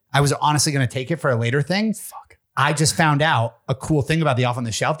stupid. I was honestly going to take it for a later thing. Fuck. I just found out a cool thing about the Elf on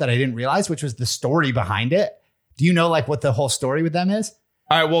the Shelf that I didn't realize, which was the story behind it. Do you know like what the whole story with them is?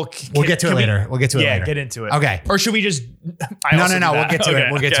 All right, well, We'll get to it later. We'll get to it Yeah, later. get into it. Okay. Or should we just? No. We'll get to it.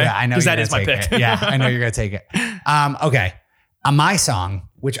 We'll get to it. I know because you're that is gonna my take pick. it. Yeah, I know you're gonna take it. Okay. My song,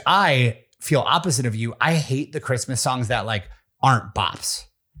 which I feel opposite of you, I hate the Christmas songs that like aren't bops.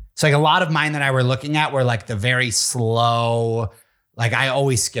 So like a lot of mine that I were looking at were like the very slow. Like I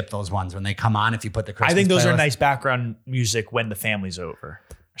always skip those ones when they come on. If you put the Christmas, I think those are playlist. nice background music when the family's over.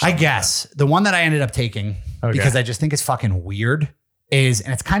 I guess the one that I ended up taking Okay. because I just think it's fucking weird is,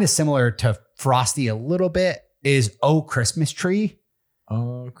 and it's kind of similar to Frosty a little bit, is "Oh Christmas Tree."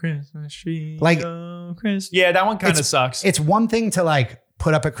 Oh, Christmas tree. Like- oh, Christmas. Yeah, that one kind of It's- sucks. It's one thing to like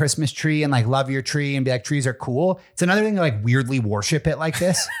put up a Christmas tree and like love your tree and be like, trees are cool. It's another thing to like weirdly worship it like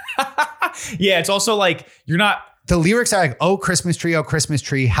this. Yeah, it's also like you're not. The lyrics are like, oh Christmas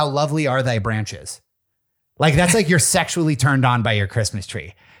tree, how lovely are thy branches. Like that's like you're sexually turned on by your Christmas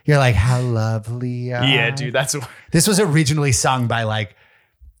tree. You're like, how lovely are Yeah, dude, that's This was originally sung by like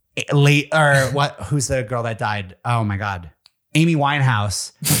who's the girl that died? Oh my God. Amy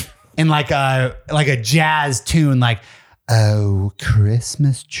Winehouse in like a jazz tune, like, oh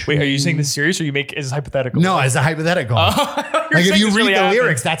Christmas tree. Wait, are you saying this serious or you make is hypothetical? No, as a hypothetical. Like if you read the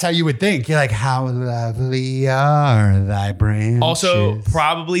lyrics, that's how you would think. You're like, how lovely are thy branches. Also,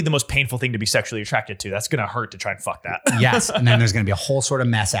 probably the most painful thing to be sexually attracted to. That's gonna hurt to try and fuck that. yes. And then there's going to be a whole sort of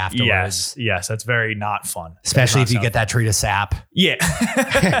mess afterwards. yes, that's very not fun. Especially That does if you not get that tree to sap. sound-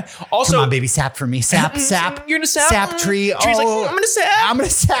 Yeah. Also, Come on, baby, sap for me. Sap, sap. You're gonna sap. Sap tree. Tree's like, Oh, I'm gonna sap. I'm going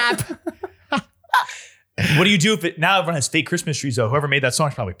to sap. What do you do if it now everyone has fake Christmas trees though? Whoever made that song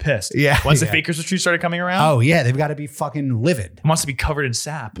is probably pissed. Yeah, Once yeah. the fake Christmas trees started coming around, Oh, yeah. They've got to be fucking livid. it wants to be covered in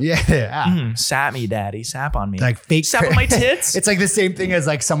sap. Yeah. Sap me, daddy. Sap on me. Like fake sap on my tits. It's like the same thing as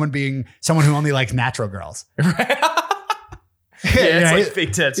like someone who only likes natural girls. it's like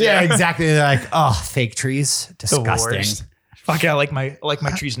fake tits. Yeah, exactly. They're like, oh, fake trees. The Disgusting. worst. Fuck yeah, I like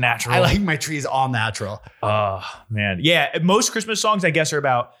my trees natural. I like my trees all natural. Oh man, yeah. Most Christmas songs, I guess, are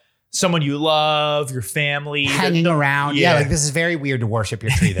about someone you love, your family. hanging around. Yeah. Like this is very weird to worship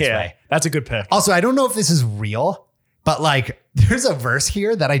your tree this way. That's a good pick. Also, I don't know if this is real, but like there's a verse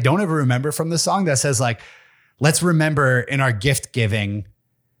here that I don't ever remember from the song that says like, let's remember in our gift giving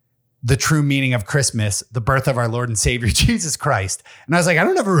the true meaning of Christmas, the birth of our Lord and Savior, Jesus Christ. And I was like, I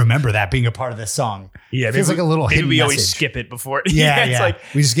don't ever remember that being a part of this song. Yeah, it feels like a little maybe hidden we message. always skip it before. Yeah, it's like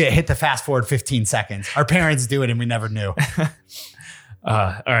we just hit the fast forward 15 seconds. Our parents do it and we never knew.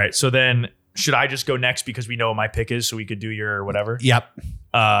 all right. So then should I just go next because we know what my pick is so we could do your whatever? Yep.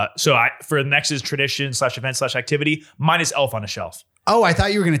 So for the next is tradition / event / activity. Mine is Elf on a Shelf. Oh, I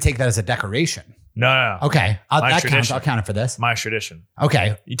thought you were going to take that as a decoration. No. Okay. My That counts. tradition. I'll count it for this. My tradition.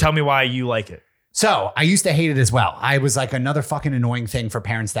 Okay. You tell me why you like it. So I used to hate it as well. I was like another fucking annoying thing for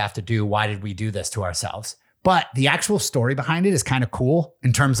parents to have to do. Why did we do this to ourselves? But the actual story behind it is kind of cool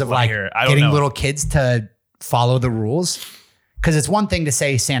in terms of Wanna like hear it. I don't getting know. little kids to follow the rules. Because it's one thing to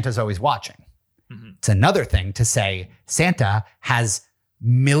say Santa's always watching. It's another thing to say Santa has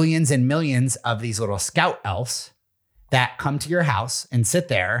millions and millions of these little scout elves that come to your house and sit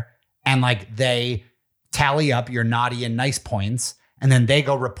there and like they tally up your naughty and nice points. And then they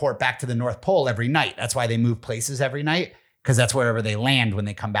go report back to the North Pole every night. That's why they move places every night, because that's wherever they land when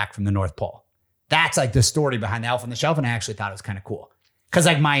they come back from the North Pole. That's like the story behind the Elf on the Shelf. And I actually thought it was kind of cool. Because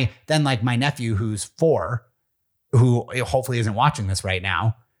like my nephew who's 4, who hopefully isn't watching this right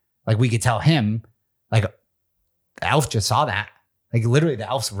now, like we could tell him, like the elf just saw that. Like literally the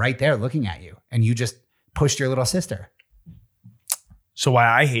elf's right there looking at you and you just pushed your little sister. So why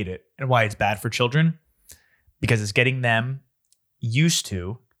I hate it and why it's bad for children, because it's getting them used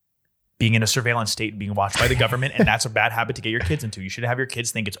to being in a surveillance state and being watched by the government. And that's a bad habit to get your kids into. You should have your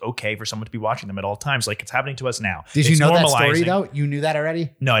kids think it's okay for someone to be watching them at all times. Like it's happening to us now. Did you It's know that story normalizing. though? You knew that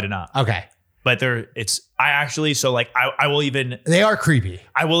already? No, I did not. Okay. But I will even They are creepy.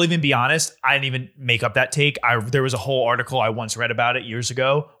 be honest. I didn't even make up that take. There was a whole article I once read about it years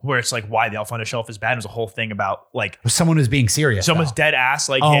ago where it's like why the Elf on a Shelf is bad. It was a whole thing about like Someone who's being serious. someone's though. dead ass.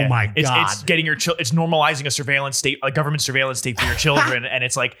 Like, Oh yeah, my it's God. getting it's normalizing a surveillance state, a government surveillance state for your children. And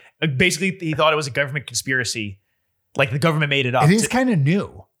it's like, basically he thought it was a government conspiracy. Like the government made it up. It is kind of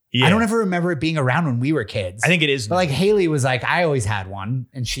new. Yeah. I don't ever remember it being around when we were kids. I think it is. But like Haley was like, I always had one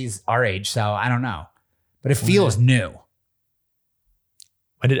and she's our age. So I don't know. But it feels new.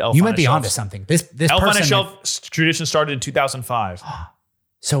 When did Elf You on might a be Shelf- onto something. This Elf on a person. Shelf tradition started in 2005.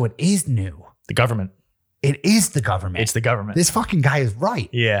 So it is new. The government. It is the government. It's the government. This fucking guy is right.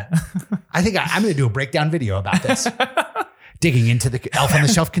 Yeah. I think I'm going to do a breakdown video about this. Digging into the Elf on the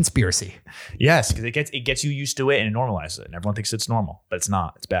Shelf conspiracy. Yes, because it gets you used to it and it normalizes it. And everyone thinks it's normal, but it's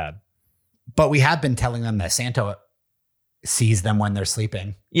not. It's bad. But we have been telling them that Santa sees them when they're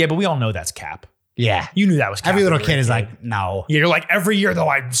sleeping. Yeah, but we all know that's cap. Yeah. You knew that was cap. Every little when you were kid a is like, no. Yeah, you're like, every year though,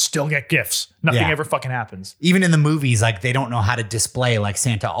 I still get gifts. Nothing Yeah. ever fucking happens. Even in the movies, like they don't know how to display like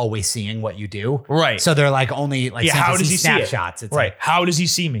Santa always seeing what you do. Right. So they're like only like Yeah, Santa how does sees he see it? snapshots. It's Right. like, How does he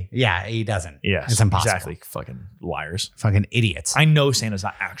see me? yeah, he doesn't. Yes. It's impossible. Exactly. Fucking liars. Fucking idiots. I know Santa's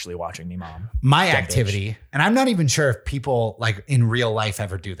not actually watching me, Mom. My Dumb activity, and I'm not even sure if people like in real life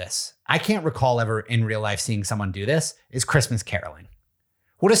ever do this. I can't recall ever in real life seeing someone do this, is Christmas caroling.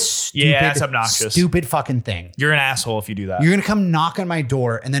 What a stupid, Yeah, that's obnoxious. stupid fucking thing. You're an asshole if you do that. You're going to come knock on my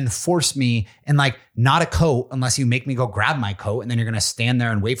door and then force me and like not a coat unless you make me go grab my coat. And then you're going to stand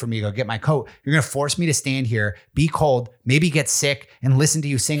there and wait for me to go get my coat. You're going to force me to stand here, be cold, maybe get sick and listen to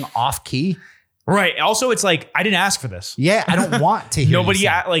you sing off key. Right. Also, it's like, I didn't ask for this. Yeah. I don't want to hear Nobody, you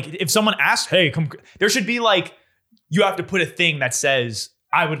sing. like, if someone asks, hey, come, there should be like, you have to put a thing that says,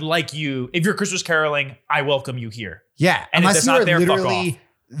 I would like you, if you're Christmas caroling, I welcome you here. Yeah. And if Unless it's you not are there, fuck literally off.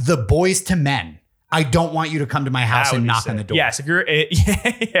 the boys to men. I don't want you to come to my house That would and be knock sick. on the door. Yes, if you're,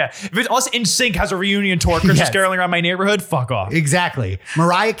 yeah. If it's unless NSYNC has a reunion tour, Christmas Yes. caroling around my neighborhood, fuck off. Exactly.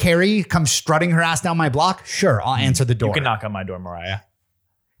 Mariah Carey comes strutting her ass down my block. Sure. I'll answer the door. You can knock on my door, Mariah.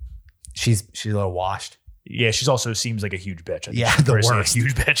 She's a little washed. Yeah, she's also seems like a huge bitch. I think Yeah, she's the personally worst. A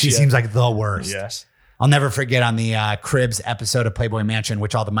huge bitch. She yeah. seems like the worst. Yes. I'll never forget on the Cribs episode of Playboy Mansion,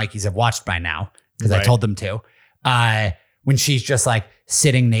 which all the Mikeys have watched by now because I Right. told them to. When she's just like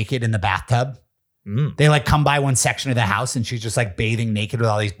sitting naked in the bathtub, they like come by one section of the house and she's just like bathing naked with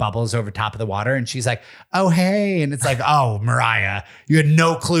all these bubbles over top of the water. And she's like, oh, hey. And it's like, oh, Mariah, you had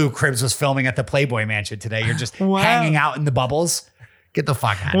no clue Cribs was filming at the Playboy Mansion today. You're just Wow. hanging out in the bubbles. Get the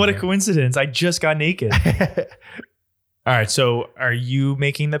fuck out What of a here. coincidence. I just got naked. All right. So are you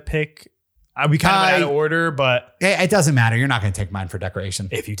making the pick? We kind of went out of order, but It doesn't matter. You're not going to take mine for decoration.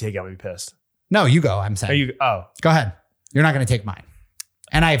 if you take it, I'll be pissed. No, you go. I'm Are saying. you? Oh, Go ahead. You're not going to take mine.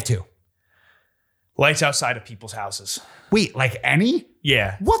 And I have 2. lights outside of people's houses. Wait, like any?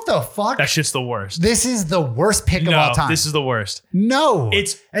 Yeah. What the fuck? That shit's the worst. This is the worst pick of all time. This is the worst. No.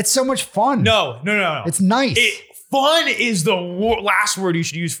 It's so much fun. No. It's nice. Fun is the last word you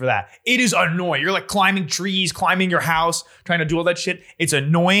should use for that. It is annoying. You're like climbing trees, climbing your house, trying to do all that shit. It's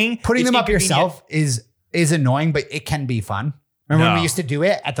annoying. Putting It's them up inconvenient. yourself is annoying, but it can be fun. Remember when No. we used to do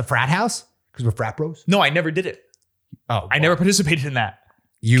it at the frat house? Because we're frat bros. No, I never did it. Oh, I never participated in that.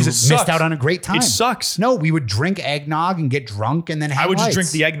 You 'Cause it missed sucks. out on a great time. It sucks. No, we would drink eggnog and get drunk and then hang I would just lights. drink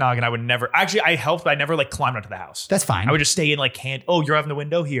the eggnog and I would never. Actually, I helped, but I never like climbed onto the house. That's fine. I would just stay in like oh, you're having the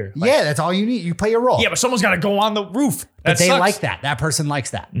window here. Like, yeah, that's all you need. You play your role. Yeah, but someone's got to go on the roof. but That they sucks. like that. That person likes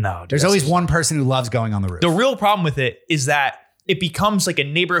that. No, dude, There's that's always just- one person who loves going on the roof. The real problem with it is that it becomes like a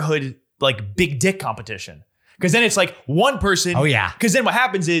neighborhood like big dick competition. Because then it's like one person. Oh, yeah. Because then what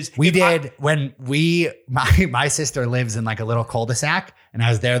happens is We if did when my sister lives in like a little cul-de-sac, and I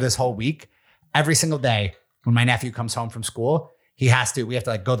was there this whole week. Every single day when my nephew comes home from school, we have to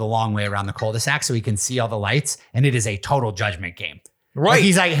like go the long way around the cul-de-sac so he can see all the lights. And it is a total judgment game. Right.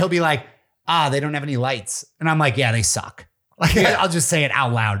 Like he'll be like, they don't have any lights. And I'm like, yeah, they suck. Like I'll just say it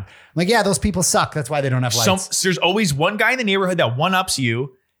out loud. I'm like, yeah, those people suck. That's why they don't have lights. There's always one guy in the neighborhood that one-ups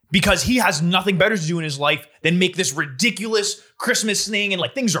you because he has nothing better to do in his life than make this ridiculous Christmas thing and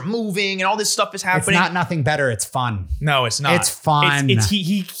like things are moving and all this stuff is It's happening. not nothing better. It's fun. No, it's not. It's fun. It's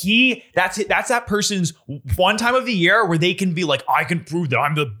he. That's it. That's that person's one time of the year where they can be like, I can prove that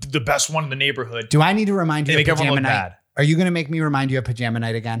I'm the best one in the neighborhood. Do I need to remind you They of make everyone pajama look night? bad. Are you going to make me remind you of pajama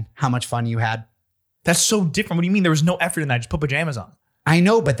night again? How much fun you had? That's so different. What do you mean? There was no effort in that. Just put pajamas on. I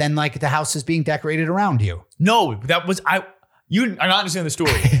know, but then like the house is being decorated around you. No, that was You are not understanding the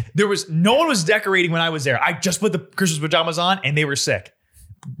story. No one was decorating when I was there. I just put the Christmas pajamas on and they were sick.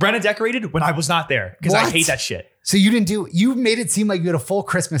 Brenna decorated when I was not there because I What? hate that shit. So you made it seem like you had a full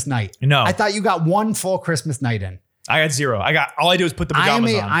Christmas night. No. I thought you got one full Christmas night in. I got zero. All I do is put the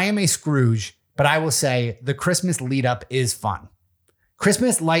pajamas on. I am a Scrooge, but I will say the Christmas lead up is fun.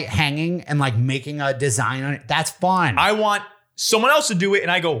 Christmas light hanging and like making a design on it, that's fun. I want someone else to do it and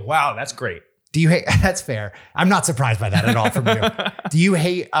I go, wow, that's great. Do you hate? That's fair. I'm not surprised by that at all from you. Do you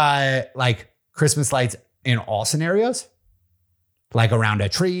hate like Christmas lights in all scenarios? Like around a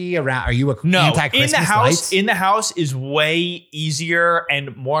tree, are you a No, anti-Christmas in the house, lights? in the house is way easier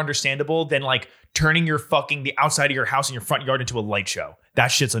and more understandable than like turning the outside of your house and your front yard into a light show. That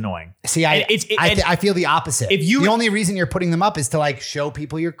shit's annoying. See, I feel the opposite. The only reason you're putting them up is to like show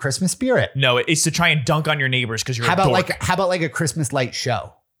people your Christmas spirit. No, it's to try and dunk on your neighbors because you're How a dork. about like a Christmas light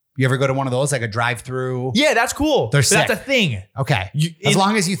show? You ever go to one of those, like a drive-through? Yeah, that's cool. They're But sick. that's a thing. Okay. As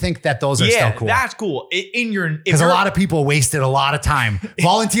long as you think that those are still cool. That's cool. Because a lot of people wasted a lot of time.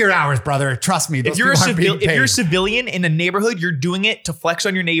 Volunteer hours, brother. Trust me. Those if you're people a civilian in a neighborhood, you're doing it to flex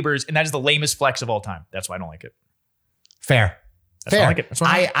on your neighbors, and that is the lamest flex of all time. That's why I don't like it. Fair. That's why I like it. That's why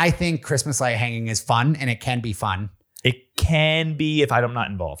I like it. I think Christmas light hanging is fun, and it can be fun. It can be if I'm not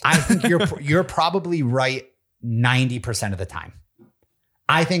involved. I think you're probably right 90% of the time.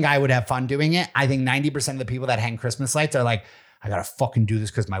 I think I would have fun doing it. I think 90% of the people that hang Christmas lights are like, I gotta fucking do this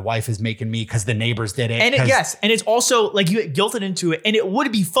because my wife is making me because the neighbors did it. And and it's also like you get guilted into it, and it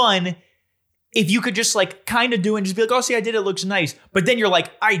would be fun if you could just like kind of do it and just be like, oh, see, I did it, it looks nice. But then you're like,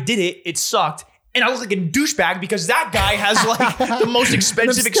 I did it, it sucked. And I look like a douchebag because that guy has like the most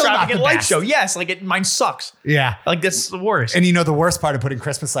expensive, still not extravagant the light best. show. Yes, like mine sucks. Yeah. Like that's the worst. And you know the worst part of putting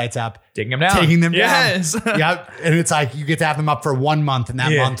Christmas lights up? Taking them down. Yes. Yep. And it's like you get to have them up for 1 month and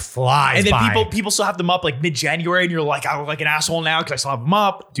that Yeah. month flies And then by. people still have them up like mid-January and you're like, I look like an asshole now because I still have them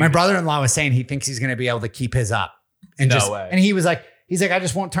up. Dude, My brother-in-law was saying he thinks he's going to be able to keep his up. And No way. And he's like, I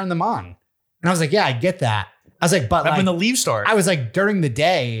just won't turn them on. And I was like, yeah, I get that. I was like, but when like, the leaves start. I was like, during the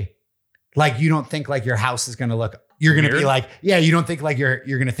day, like you don't think like your house is going to look, you're going to be Weird? like, yeah, you don't think like you're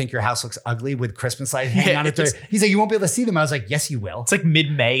going to think your house looks ugly with Christmas lights hanging Yeah, on it. it's- He's like, you won't be able to see them. I was like, yes, you will. It's like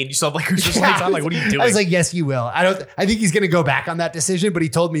mid-May and you still have like Christmas lights on. Like, what are you doing? I was like, yes, you will. I think he's going to go back on that decision, but he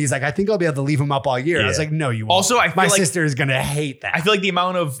told me, he's like, I think I'll be able to leave them up all year. I was Yeah. like, no, you won't. Also, I feel my like- sister is going to hate that. I feel like the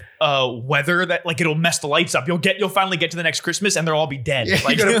amount of weather that like it'll mess the lights up. You'll finally get to the next Christmas and they'll all be dead. Yeah,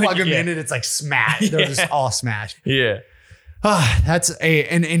 Like, you're going to plug them yeah. in and it's like smashed. They're just all smashed. Yeah. That's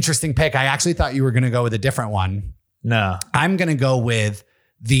an interesting pick. I actually thought you were going to go with a different one. No. I'm going to go with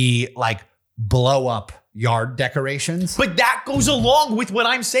the like blow up yard decorations. But that goes along with what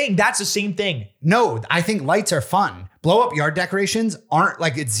I'm saying. That's the same thing. No, I think lights are fun. Blow up yard decorations aren't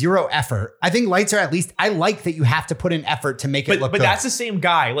like it's zero effort. I think lights are at least, I like that you have to put in effort to make it look But good. that's the same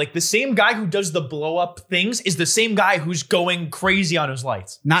guy. Like the same guy who does the blow up things is the same guy who's going crazy on his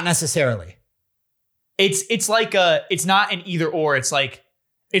lights. Not necessarily. It's like it's not an either or. It's like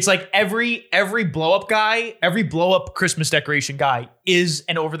It's like every blow up guy, every blow up Christmas decoration guy is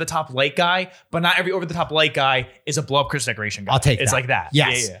an over the top light guy, but not every over the top light guy is a blow up Christmas decoration guy. I'll take It's that. like that.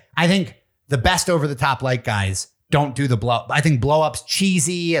 Yes. Yeah. I think the best over the top light guys don't do the blow up. I think blow up's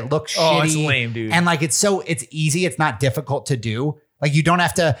cheesy. It looks shitty. Oh, it's lame, dude. And like, it's easy. It's not difficult to do. Like, you don't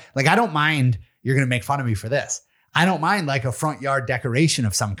have to, like, I don't mind. You're going to make fun of me for this. I don't mind like a front yard decoration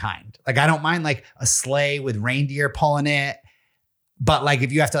of some kind. Like, I don't mind like a sleigh with reindeer pulling it. But like,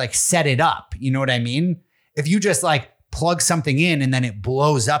 if you have to like set it up, you know what I mean? If you just like plug something in and then it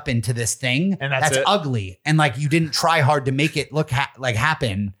blows up into this thing, And that's it. ugly. And like, you didn't try hard to make it look like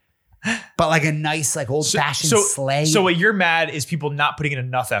happen. But like a nice, like old fashioned sleigh. So what you're mad is people not putting in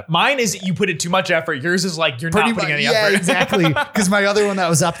enough effort. Mine is you put in too much effort. Yours is like you're not putting any effort. Yeah, exactly. Because my other one that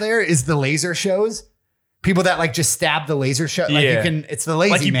was up there is the laser shows. People that like just stab the laser show. Like Yeah. you can, it's the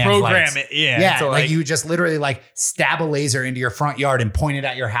lazy Like you man's program lights. it. Yeah. Yeah, So like you just literally like stab a laser into your front yard and point it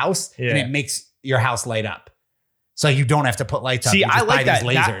at your house, and Yeah. it makes your house light up. So you don't have to put lights up. See, You just I like buy that.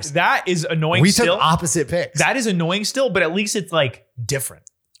 these lasers. That is annoying We still. took opposite picks. That is annoying still, but at least it's like different.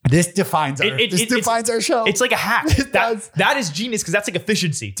 This defines our. It defines our show. It's like a hack. It does. That is genius because that's like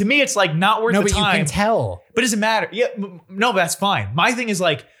efficiency. To me, it's like not worth no, the but time. you can tell. But it doesn't matter. Yeah, no, that's fine. My thing is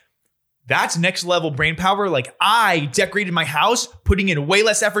like, that's next level brain power. Like I decorated my house, putting in way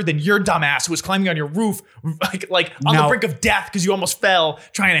less effort than your dumbass who was climbing on your roof, like on the No. brink of death because you almost fell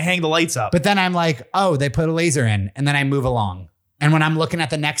trying to hang the lights up. But then I'm like, oh, they put a laser in, and then I move along. And when I'm looking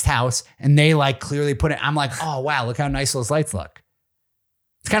at the next house and they like clearly put it, I'm like, oh wow, look how nice those lights look.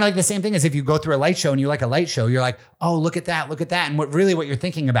 It's kind of like the same thing as if you go through a light show and you like a light show, you're like, oh, look at that, look at that. And what you're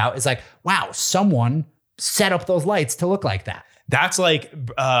thinking about is like, wow, someone set up those lights to look like that. That's like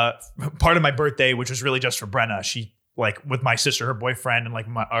part of my birthday, which was really just for Brenna. She like with my sister, her boyfriend, and like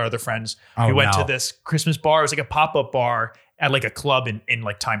our other friends. Oh, we went no. to this Christmas bar. It was like a pop-up bar at like a club in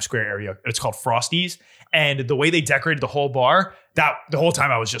like Times Square area. It's called Frosty's. And the way they decorated the whole bar, that the whole time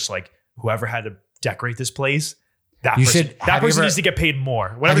I was just like, whoever had to decorate this place, that You person, should- that have you person ever- needs to get paid more.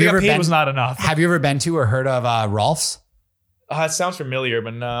 Whatever you they got ever paid been- was not enough. Have you ever been to or heard of Rolf's? It sounds familiar,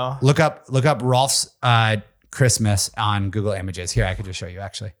 but no. Look up Rolf's Christmas on Google Images. Here, I could just show you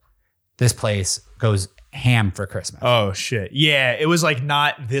actually. This place goes ham for Christmas. Oh shit. Yeah. It was like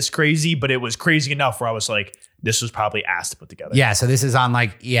not this crazy, but it was crazy enough where I was like, this was probably asked to put together. Yeah, so this is on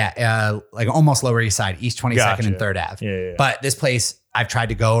like almost Lower East Side, East 22nd Gotcha. and 3rd Ave. Yeah. But this place, I've tried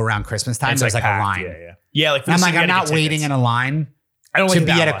to go around Christmas time. And it's There's like a packed. line. Yeah. Yeah. Like, for And I'm this like, thing, I'm you gotta not get waiting tickets. in a line I don't to like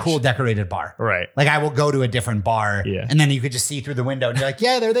be that at a much. cool decorated bar. Right. Like I will go to a different bar, Yeah. and then you could just see through the window, and you're like,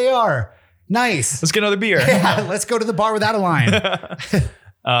 yeah, there they are. Nice. Let's get another beer. Yeah, let's go to the bar without a line.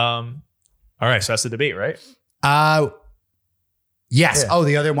 All right. So that's the debate, right? Yes. Yeah. Oh,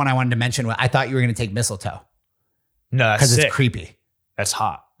 the other one I wanted to mention, I thought you were going to take mistletoe No, that's because sick. it's creepy. That's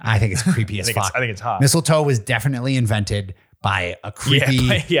hot. I think it's creepy I as think, fuck. I think it's hot. Mistletoe was definitely invented by a creepy,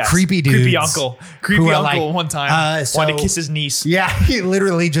 yes. creepy dude. Creepy uncle. Creepy who are uncle like, one time so- wanted to kiss his niece. Yeah, he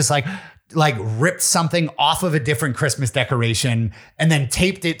literally just like ripped something off of a different Christmas decoration and then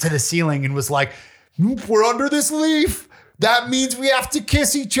taped it to the ceiling and was like, we're under this leaf. That means we have to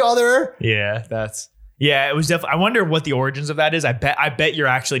kiss each other. Yeah, it was definitely. I wonder what the origins of that is. I bet you're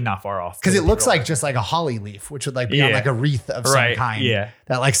actually not far off. Because it looks like just like a holly leaf, which would like be on Yeah. like a wreath of some Right, kind. yeah.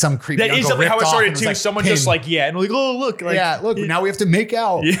 That like some creepy that is uncle definitely how ripped it off started and was too. like, Someone just "Pin." like, yeah, and like, oh look, like, yeah, look, now we have to make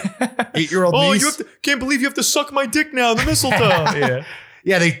out. Yeah. 8-year-old Oh, niece. you have to, can't believe you have to suck my dick now. The mistletoe. Yeah.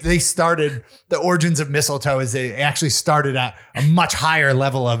 Yeah, they started the origins of mistletoe is they actually started at a much higher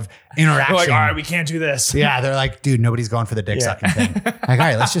level of interaction. We're like, all right, we can't do this. Yeah, they're like, dude, nobody's going for the dick sucking thing. Like, all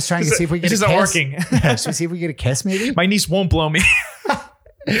right, let's just try and see if we get This a isn't kiss. working. Yeah, should we see if we get a kiss maybe? My niece won't blow me.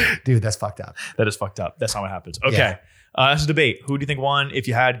 Dude, that's fucked up. That is fucked up. That's not what happens. Okay. Yeah. That's a debate. Who do you think won? If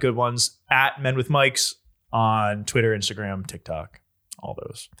you had good ones, at Men with Mics on Twitter, Instagram, TikTok, all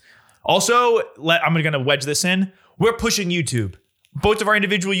those. Also, I'm going to wedge this in. We're pushing YouTube. Both of our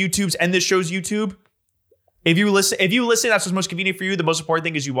individual YouTubes and this show's YouTube. If you listen, that's what's most convenient for you. The most important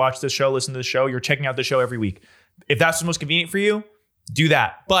thing is you watch the show, listen to the show. You're checking out the show every week. If that's what's most convenient for you, do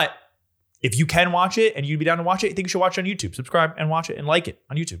that. But if you can watch it and you'd be down to watch it, I think you should watch it on YouTube. Subscribe and watch it and like it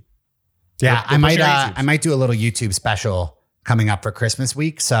on YouTube. Yeah, We're pushing our YouTubes. I might do a little YouTube special coming up for Christmas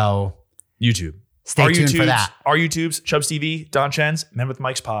week. So YouTube. stay tuned for that. Our YouTubes, Chubbs TV, Don Chen's, Men with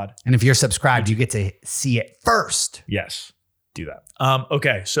Mike's Pod. And if you're subscribed, you get to see it first. Yes. Do that.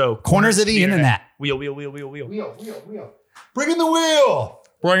 Okay. So Corners of the internet. Wheel. Wheel. Bring in the wheel.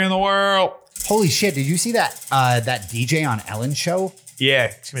 Bring in the world. Holy shit. Did you see that that DJ on Ellen's show? Yeah.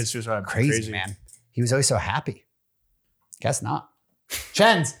 It's committed suicide. Crazy, man. He was always so happy. Guess not.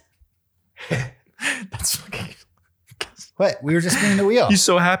 Chens. That's fucking. What? We were just spinning the wheel. He's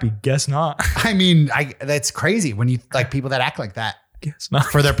so happy. Guess not. I mean, that's crazy when you like people that act like that Guess not.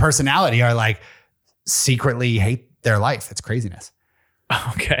 for their personality are like secretly hate their life. It's craziness.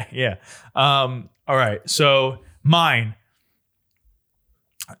 Okay. Yeah. All right. So mine.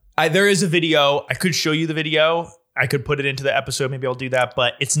 There is a video. I could show you the video. I could put it into the episode. Maybe I'll do that.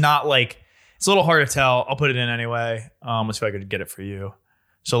 But it's not like, it's a little hard to tell. I'll put it in anyway. Let's see if I could get it for you.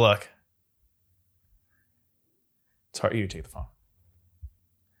 So look. It's hard. You take the phone.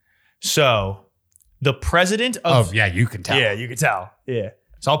 So the president of... Oh, yeah, you can tell. Yeah, you can tell. Yeah.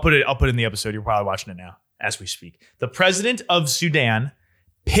 So I'll put it in the episode. You're probably watching it now as we speak. The president of Sudan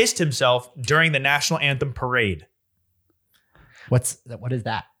pissed himself during the national anthem parade. What is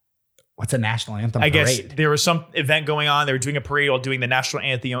that? What's a national anthem parade? I guess there was some event going on. They were doing a parade while doing the national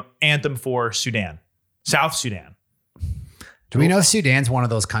anthem for Sudan, South Sudan. Do we know if Sudan's one of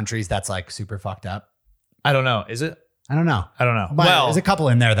those countries that's like super fucked up? I don't know. Is it? I don't know. I don't know. But Well, there's a couple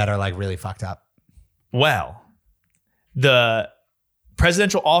in there that are like really fucked up. Well, the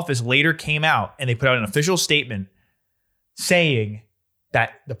presidential office later came out and they put out an official statement saying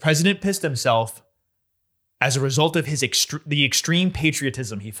that the president pissed himself as a result of his the extreme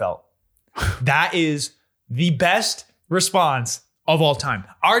patriotism he felt. That is the best response of all time.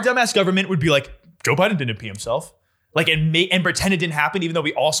 Our dumbass government would be like, Joe Biden didn't pee himself. Like, and pretend it didn't happen, even though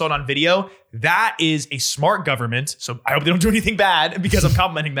we all saw it on video. That is a smart government. So I hope they don't do anything bad because I'm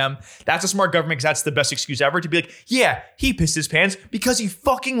complimenting them. That's a smart government because that's the best excuse ever to be like, yeah, he pissed his pants because he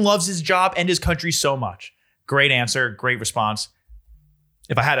fucking loves his job and his country so much. Great answer. Great response.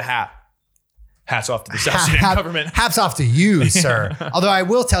 If I had a hat, hats off to the South Sudan government. Hats off to you, sir. Although I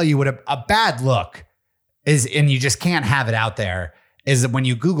will tell you what a bad look is, and you just can't have it out there, is that when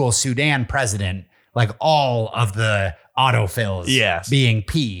you Google Sudan president, like all of the autofills being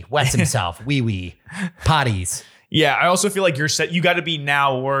pee, wets himself, wee, potties. Yeah, I also feel like you got to be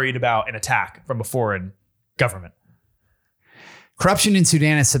now worried about an attack from a foreign government. Corruption in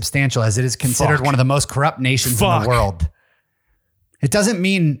Sudan is substantial as it is considered one of the most corrupt nations in the world. It doesn't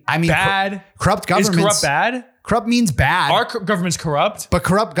mean, bad. Corrupt governments. Is corrupt bad? Corrupt means bad. Our government's corrupt. But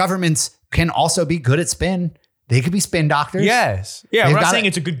corrupt governments can also be good at spin. They could be spin doctors. Yes. Yeah, we're not saying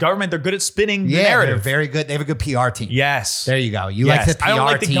it's a good government. They're good at spinning the narrative. They're very good. They have a good PR team. Yes. There you go. You like the PR team. I don't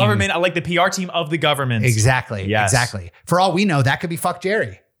like the government. I like the PR team of the government. Exactly. Yes. Exactly. For all we know, that could be Fuck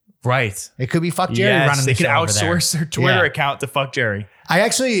Jerry. Right. It could be Fuck Jerry running the show. They could outsource their Twitter account to Fuck Jerry.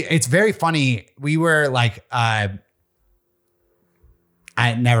 It's very funny. We were like,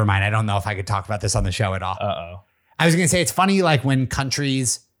 never mind. I don't know if I could talk about this on the show at all. I was going to say, it's funny, like when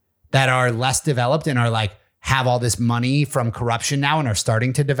countries that are less developed and are like, have all this money from corruption now and are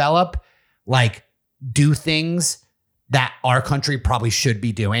starting to develop, like do things that our country probably should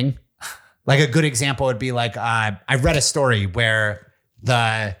be doing. Like a good example would be like, I read a story where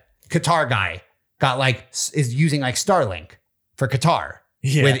the Qatar guy is using like Starlink for Qatar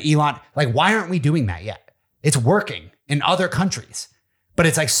with Elon. Like, why aren't we doing that yet? It's working in other countries, but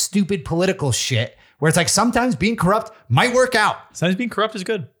it's like stupid political shit where it's like sometimes being corrupt might work out. Sometimes being corrupt is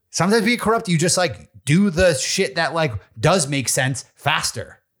good. Sometimes being corrupt, you just like do the shit that like does make sense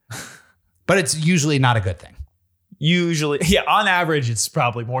faster. But it's usually not a good thing. Usually, on average, it's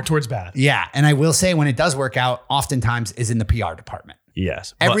probably more towards bad. Yeah. And I will say when it does work out, oftentimes is in the PR department.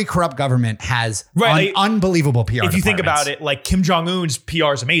 Yes. Every corrupt government has unbelievable PR If you think about it, like Kim Jong-un's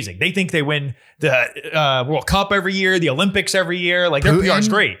PR is amazing. They think they win the World Cup every year, the Olympics every year. Like their PR is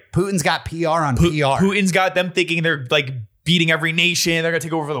great. Putin's got PR on PR. Putin's got them thinking they're like beating every nation. They're going to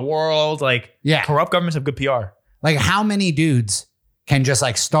take over the world. Like corrupt governments have good PR. Like how many dudes can just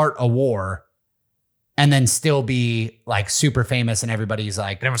like start a war and then still be like super famous and everybody's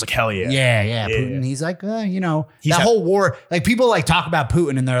like, and everyone's like, hell yeah. Yeah. Putin. He's like, whole war, like people like talk about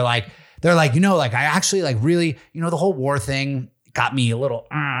Putin and they're like, I actually like really, the whole war thing got me a little,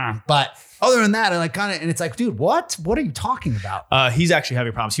 but other than that, I like kind of, and it's like, dude, what are you talking about? He's actually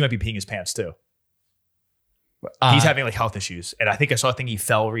having problems. He might be peeing his pants too. He's having like health issues. And I think I saw a thing he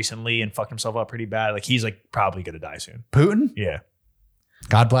fell recently and fucked himself up pretty bad. Like he's like probably going to die soon. Putin? Yeah.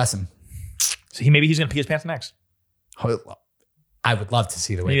 God bless him. So maybe he's going to pee his pants next. I would love to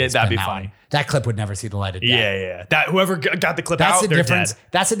see the way that'd be funny. That clip would never see the light of day. Yeah. That whoever got the clip out, the difference. Dead.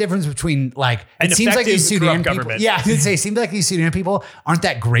 That's the difference between like it seems like these Sudan people. Government. Yeah, I would say it seems like these Sudan people aren't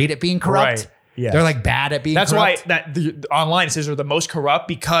that great at being corrupt. Right. Yeah. They're like bad at being That's corrupt. why online it says they're the most corrupt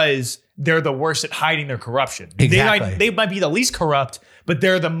because they're the worst at hiding their corruption. Exactly. They might be the least corrupt, but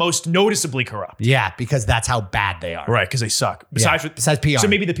they're the most noticeably corrupt. Yeah, because that's how bad they are. Right, because they suck. Besides PR. So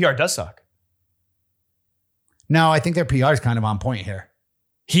maybe the PR does suck. No, I think their PR is kind of on point here.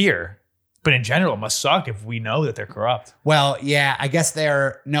 But in general, it must suck if we know that they're corrupt. Well, yeah, I guess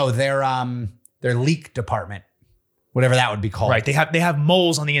they're leak department, whatever that would be called. Right. They have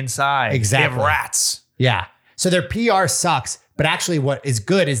moles on the inside. Exactly. They have rats. Yeah. So their PR sucks, but actually what is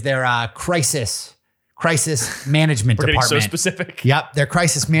good is their crisis management We're department. getting so specific. Yep, their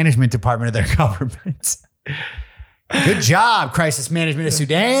crisis management department of their government. Good job, crisis management of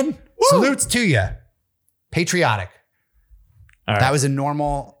Sudan. Salutes to you. Patriotic. All right. That was a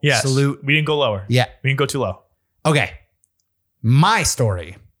normal Yes. salute. We didn't go lower. Yeah. We didn't go too low. Okay. My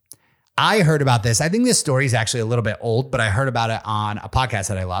story. I heard about this. I think this story is actually a little bit old, but I heard about it on a podcast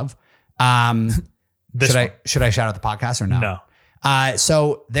that I love. Should I shout out the podcast or no? No.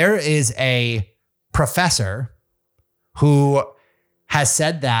 So there is a professor who has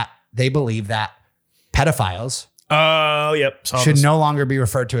said that they believe that pedophiles Oh, yep. should no longer be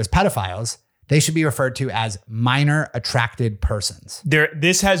referred to as pedophiles. They should be referred to as minor attracted persons.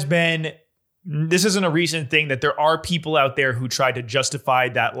 This isn't a recent thing that there are people out there who try to justify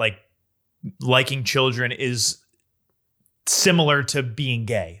that like liking children is similar to being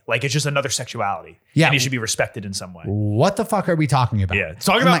gay. Like it's just another sexuality. Yeah. And it should be respected in some way. What the fuck are we talking about? Yeah.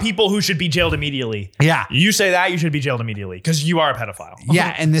 Talking I'm about like- people who should be jailed immediately. Yeah. You say that, you should be jailed immediately because you are a pedophile.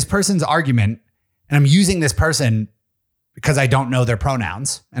 Yeah. And this person's argument, and I'm using this person because I don't know their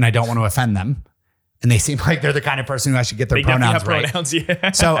pronouns and I don't want to offend them. And they seem like they're the kind of person who I should get their They definitely pronouns have right. pronouns,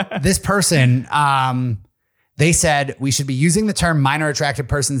 yeah. So this person, they said we should be using the term minor attracted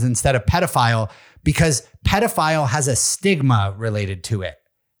persons instead of pedophile because pedophile has a stigma related to it.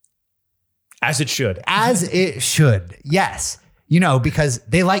 As it should. As it should. Yes. You know, because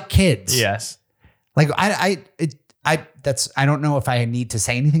they like kids. Yes. Like I don't know if I need to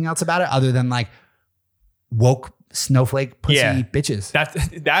say anything else about it other than like woke snowflake pussy Yeah. bitches.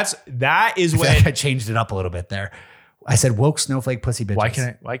 That is I feel when like I changed it up a little bit there. I said woke snowflake pussy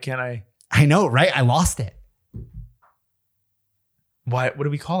bitches. why can't I I know, right? I lost it. what do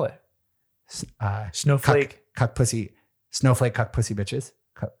we call it? Snowflake cuck pussy snowflake cuck pussy bitches.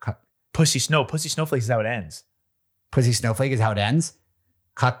 Cuck. Pussy snowflake is how it ends. Pussy snowflake is how it ends.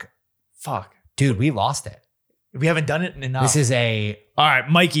 Cuck. Fuck. Dude, we lost it. We haven't done it enough. This is a all right,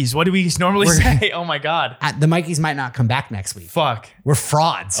 Mikey's. What do we normally say? Oh my God. the Mikeys might not come back next week. Fuck. We're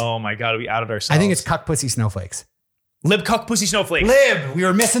frauds. Oh my God. We outed ourselves. I think it's cuck pussy snowflakes. lib cuck pussy snowflake. Lib. We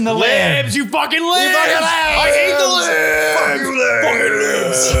were missing the Libs, you fucking libs. I hate the libs.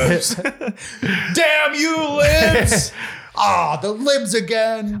 Fucking libs. Damn you, libs. Oh, the libs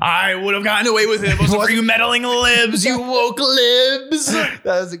again. I would have gotten away with it. It wasn't for you meddling libs, you woke libs. That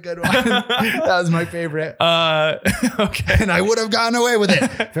was a good one. That was my favorite. Okay. And I would have gotten away with it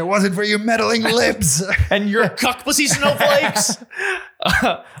if it wasn't for you meddling libs. And your cuck pussy snowflakes.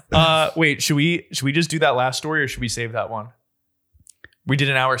 Wait, should we just do that last story or should we save that one? We did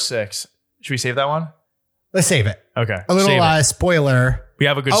an hour 6. Should we save that one? Let's save it. Okay. A save little it. spoiler. We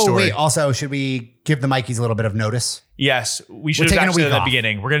have a good Oh, story. wait. Also, should we give the Mikeys a little bit of notice? Yes, we should We're have taking a actually week at the off.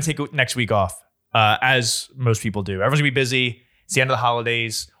 beginning. We're going to take next week off, as most people do. Everyone's going to be busy. It's the end of the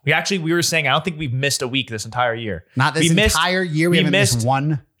holidays. We were saying, I don't think we've missed a week this entire year. Not this We missed- entire year. We haven't missed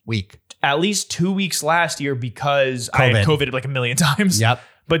 1 week. At least 2 weeks last year because I had COVID like a million times. Yep.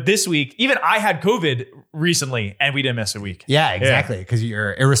 But this week, even I had COVID recently and we didn't miss a week. Yeah, exactly. Because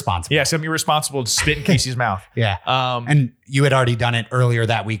you're irresponsible. Yeah, so I'm irresponsible to spit in Casey's mouth. Yeah. Um, And you had already done it earlier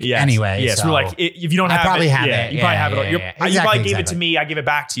that week yes, anyway. Yes, so we're like, if you don't I have probably it, have yeah, it. you probably Yeah, have it. yeah, You yeah. probably Exactly, gave it to exactly. me. I gave it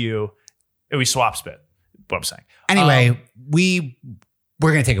back to you. And we swap spit. What I'm saying. Anyway, we're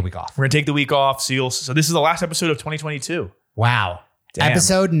going to take a week off. We're gonna take the week off. So this is the last episode of 2022. Wow. Damn.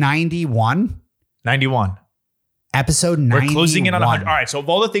 Episode 91. 91. Episode 91. We're closing in on 100. All right. So of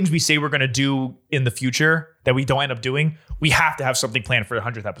all the things we say we're gonna do in the future that we don't end up doing, we have to have something planned for the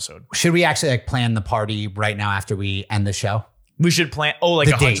 100th episode. Should we actually like plan the party right now after we end the show? We should plan. Oh, like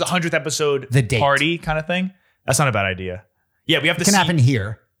The a date. 100th episode The date. party kind of thing. That's not a bad idea. Yeah, we have to It can see. happen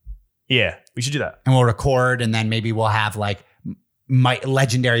here, Yeah, we should do that. and we'll record, and then maybe we'll have like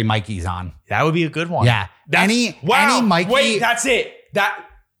legendary Mikeys on. That would be a good one. Yeah. Any Mikey. Wait, that's it.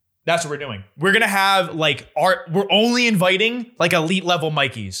 That's what we're doing. We're gonna have like we're only inviting like elite level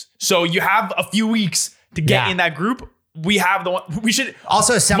Mikeys. So you have a few weeks to get Yeah. in that group. We have the one. We should.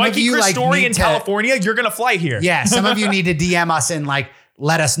 Also, some of Mikey you like Christori need in to, California. You're gonna fly here. Yeah, some of you need to DM us and like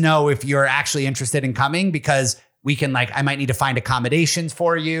let us know if you're actually interested in coming because we can like I might need to find accommodations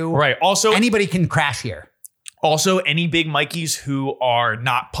for you. Right. Also, Anybody can crash here. any big Mikeys who are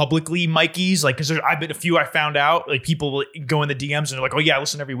not publicly Mikeys, like because I've been a few I found out, like people will go in the DMs and they're like, oh yeah, I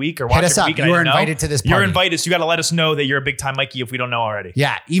listen every week or watch Hit us every up. week. And You I are didn't know. invited to this You're party. invited. So you got to let us know that you're a big time Mikey if we don't know already.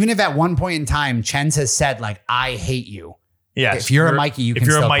 Yeah, even if at one point in time Chens has said like I hate you, Yes. If you're a Mikey, you can If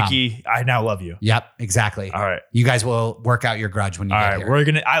you're still a Mikey, I now love you. Yep, exactly. All right. You guys will work out your grudge when you All get right. here. We're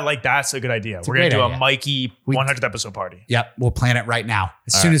gonna. I like that's a good idea. a We're gonna great do idea. a Mikey 100th episode party. Yep, we'll plan it right now.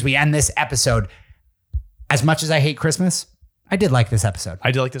 As soon as we end this episode, as much as I hate Christmas, I did like this episode.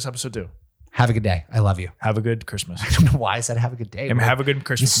 I did like this episode too. Have a good day. I love you. Have a good Christmas. I don't know why I said have a good day. And have a good It's a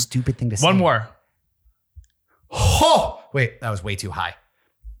Christmas. stupid thing to say. One more. Ho! Wait, that was way too high.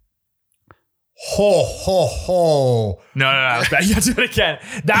 Ho, ho, ho. No, that was bad. You have to do it again.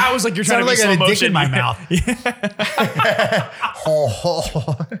 That was like you're trying to Sounded make like slow an addict motion. in my mouth. Ho, ho,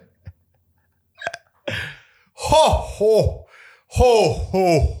 ho. Ho, ho, ho,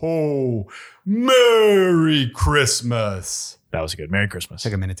 ho, ho. Merry Christmas. That was good. Merry Christmas.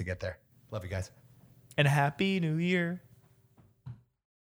 Took a minute to get there. Love you guys. And Happy New Year.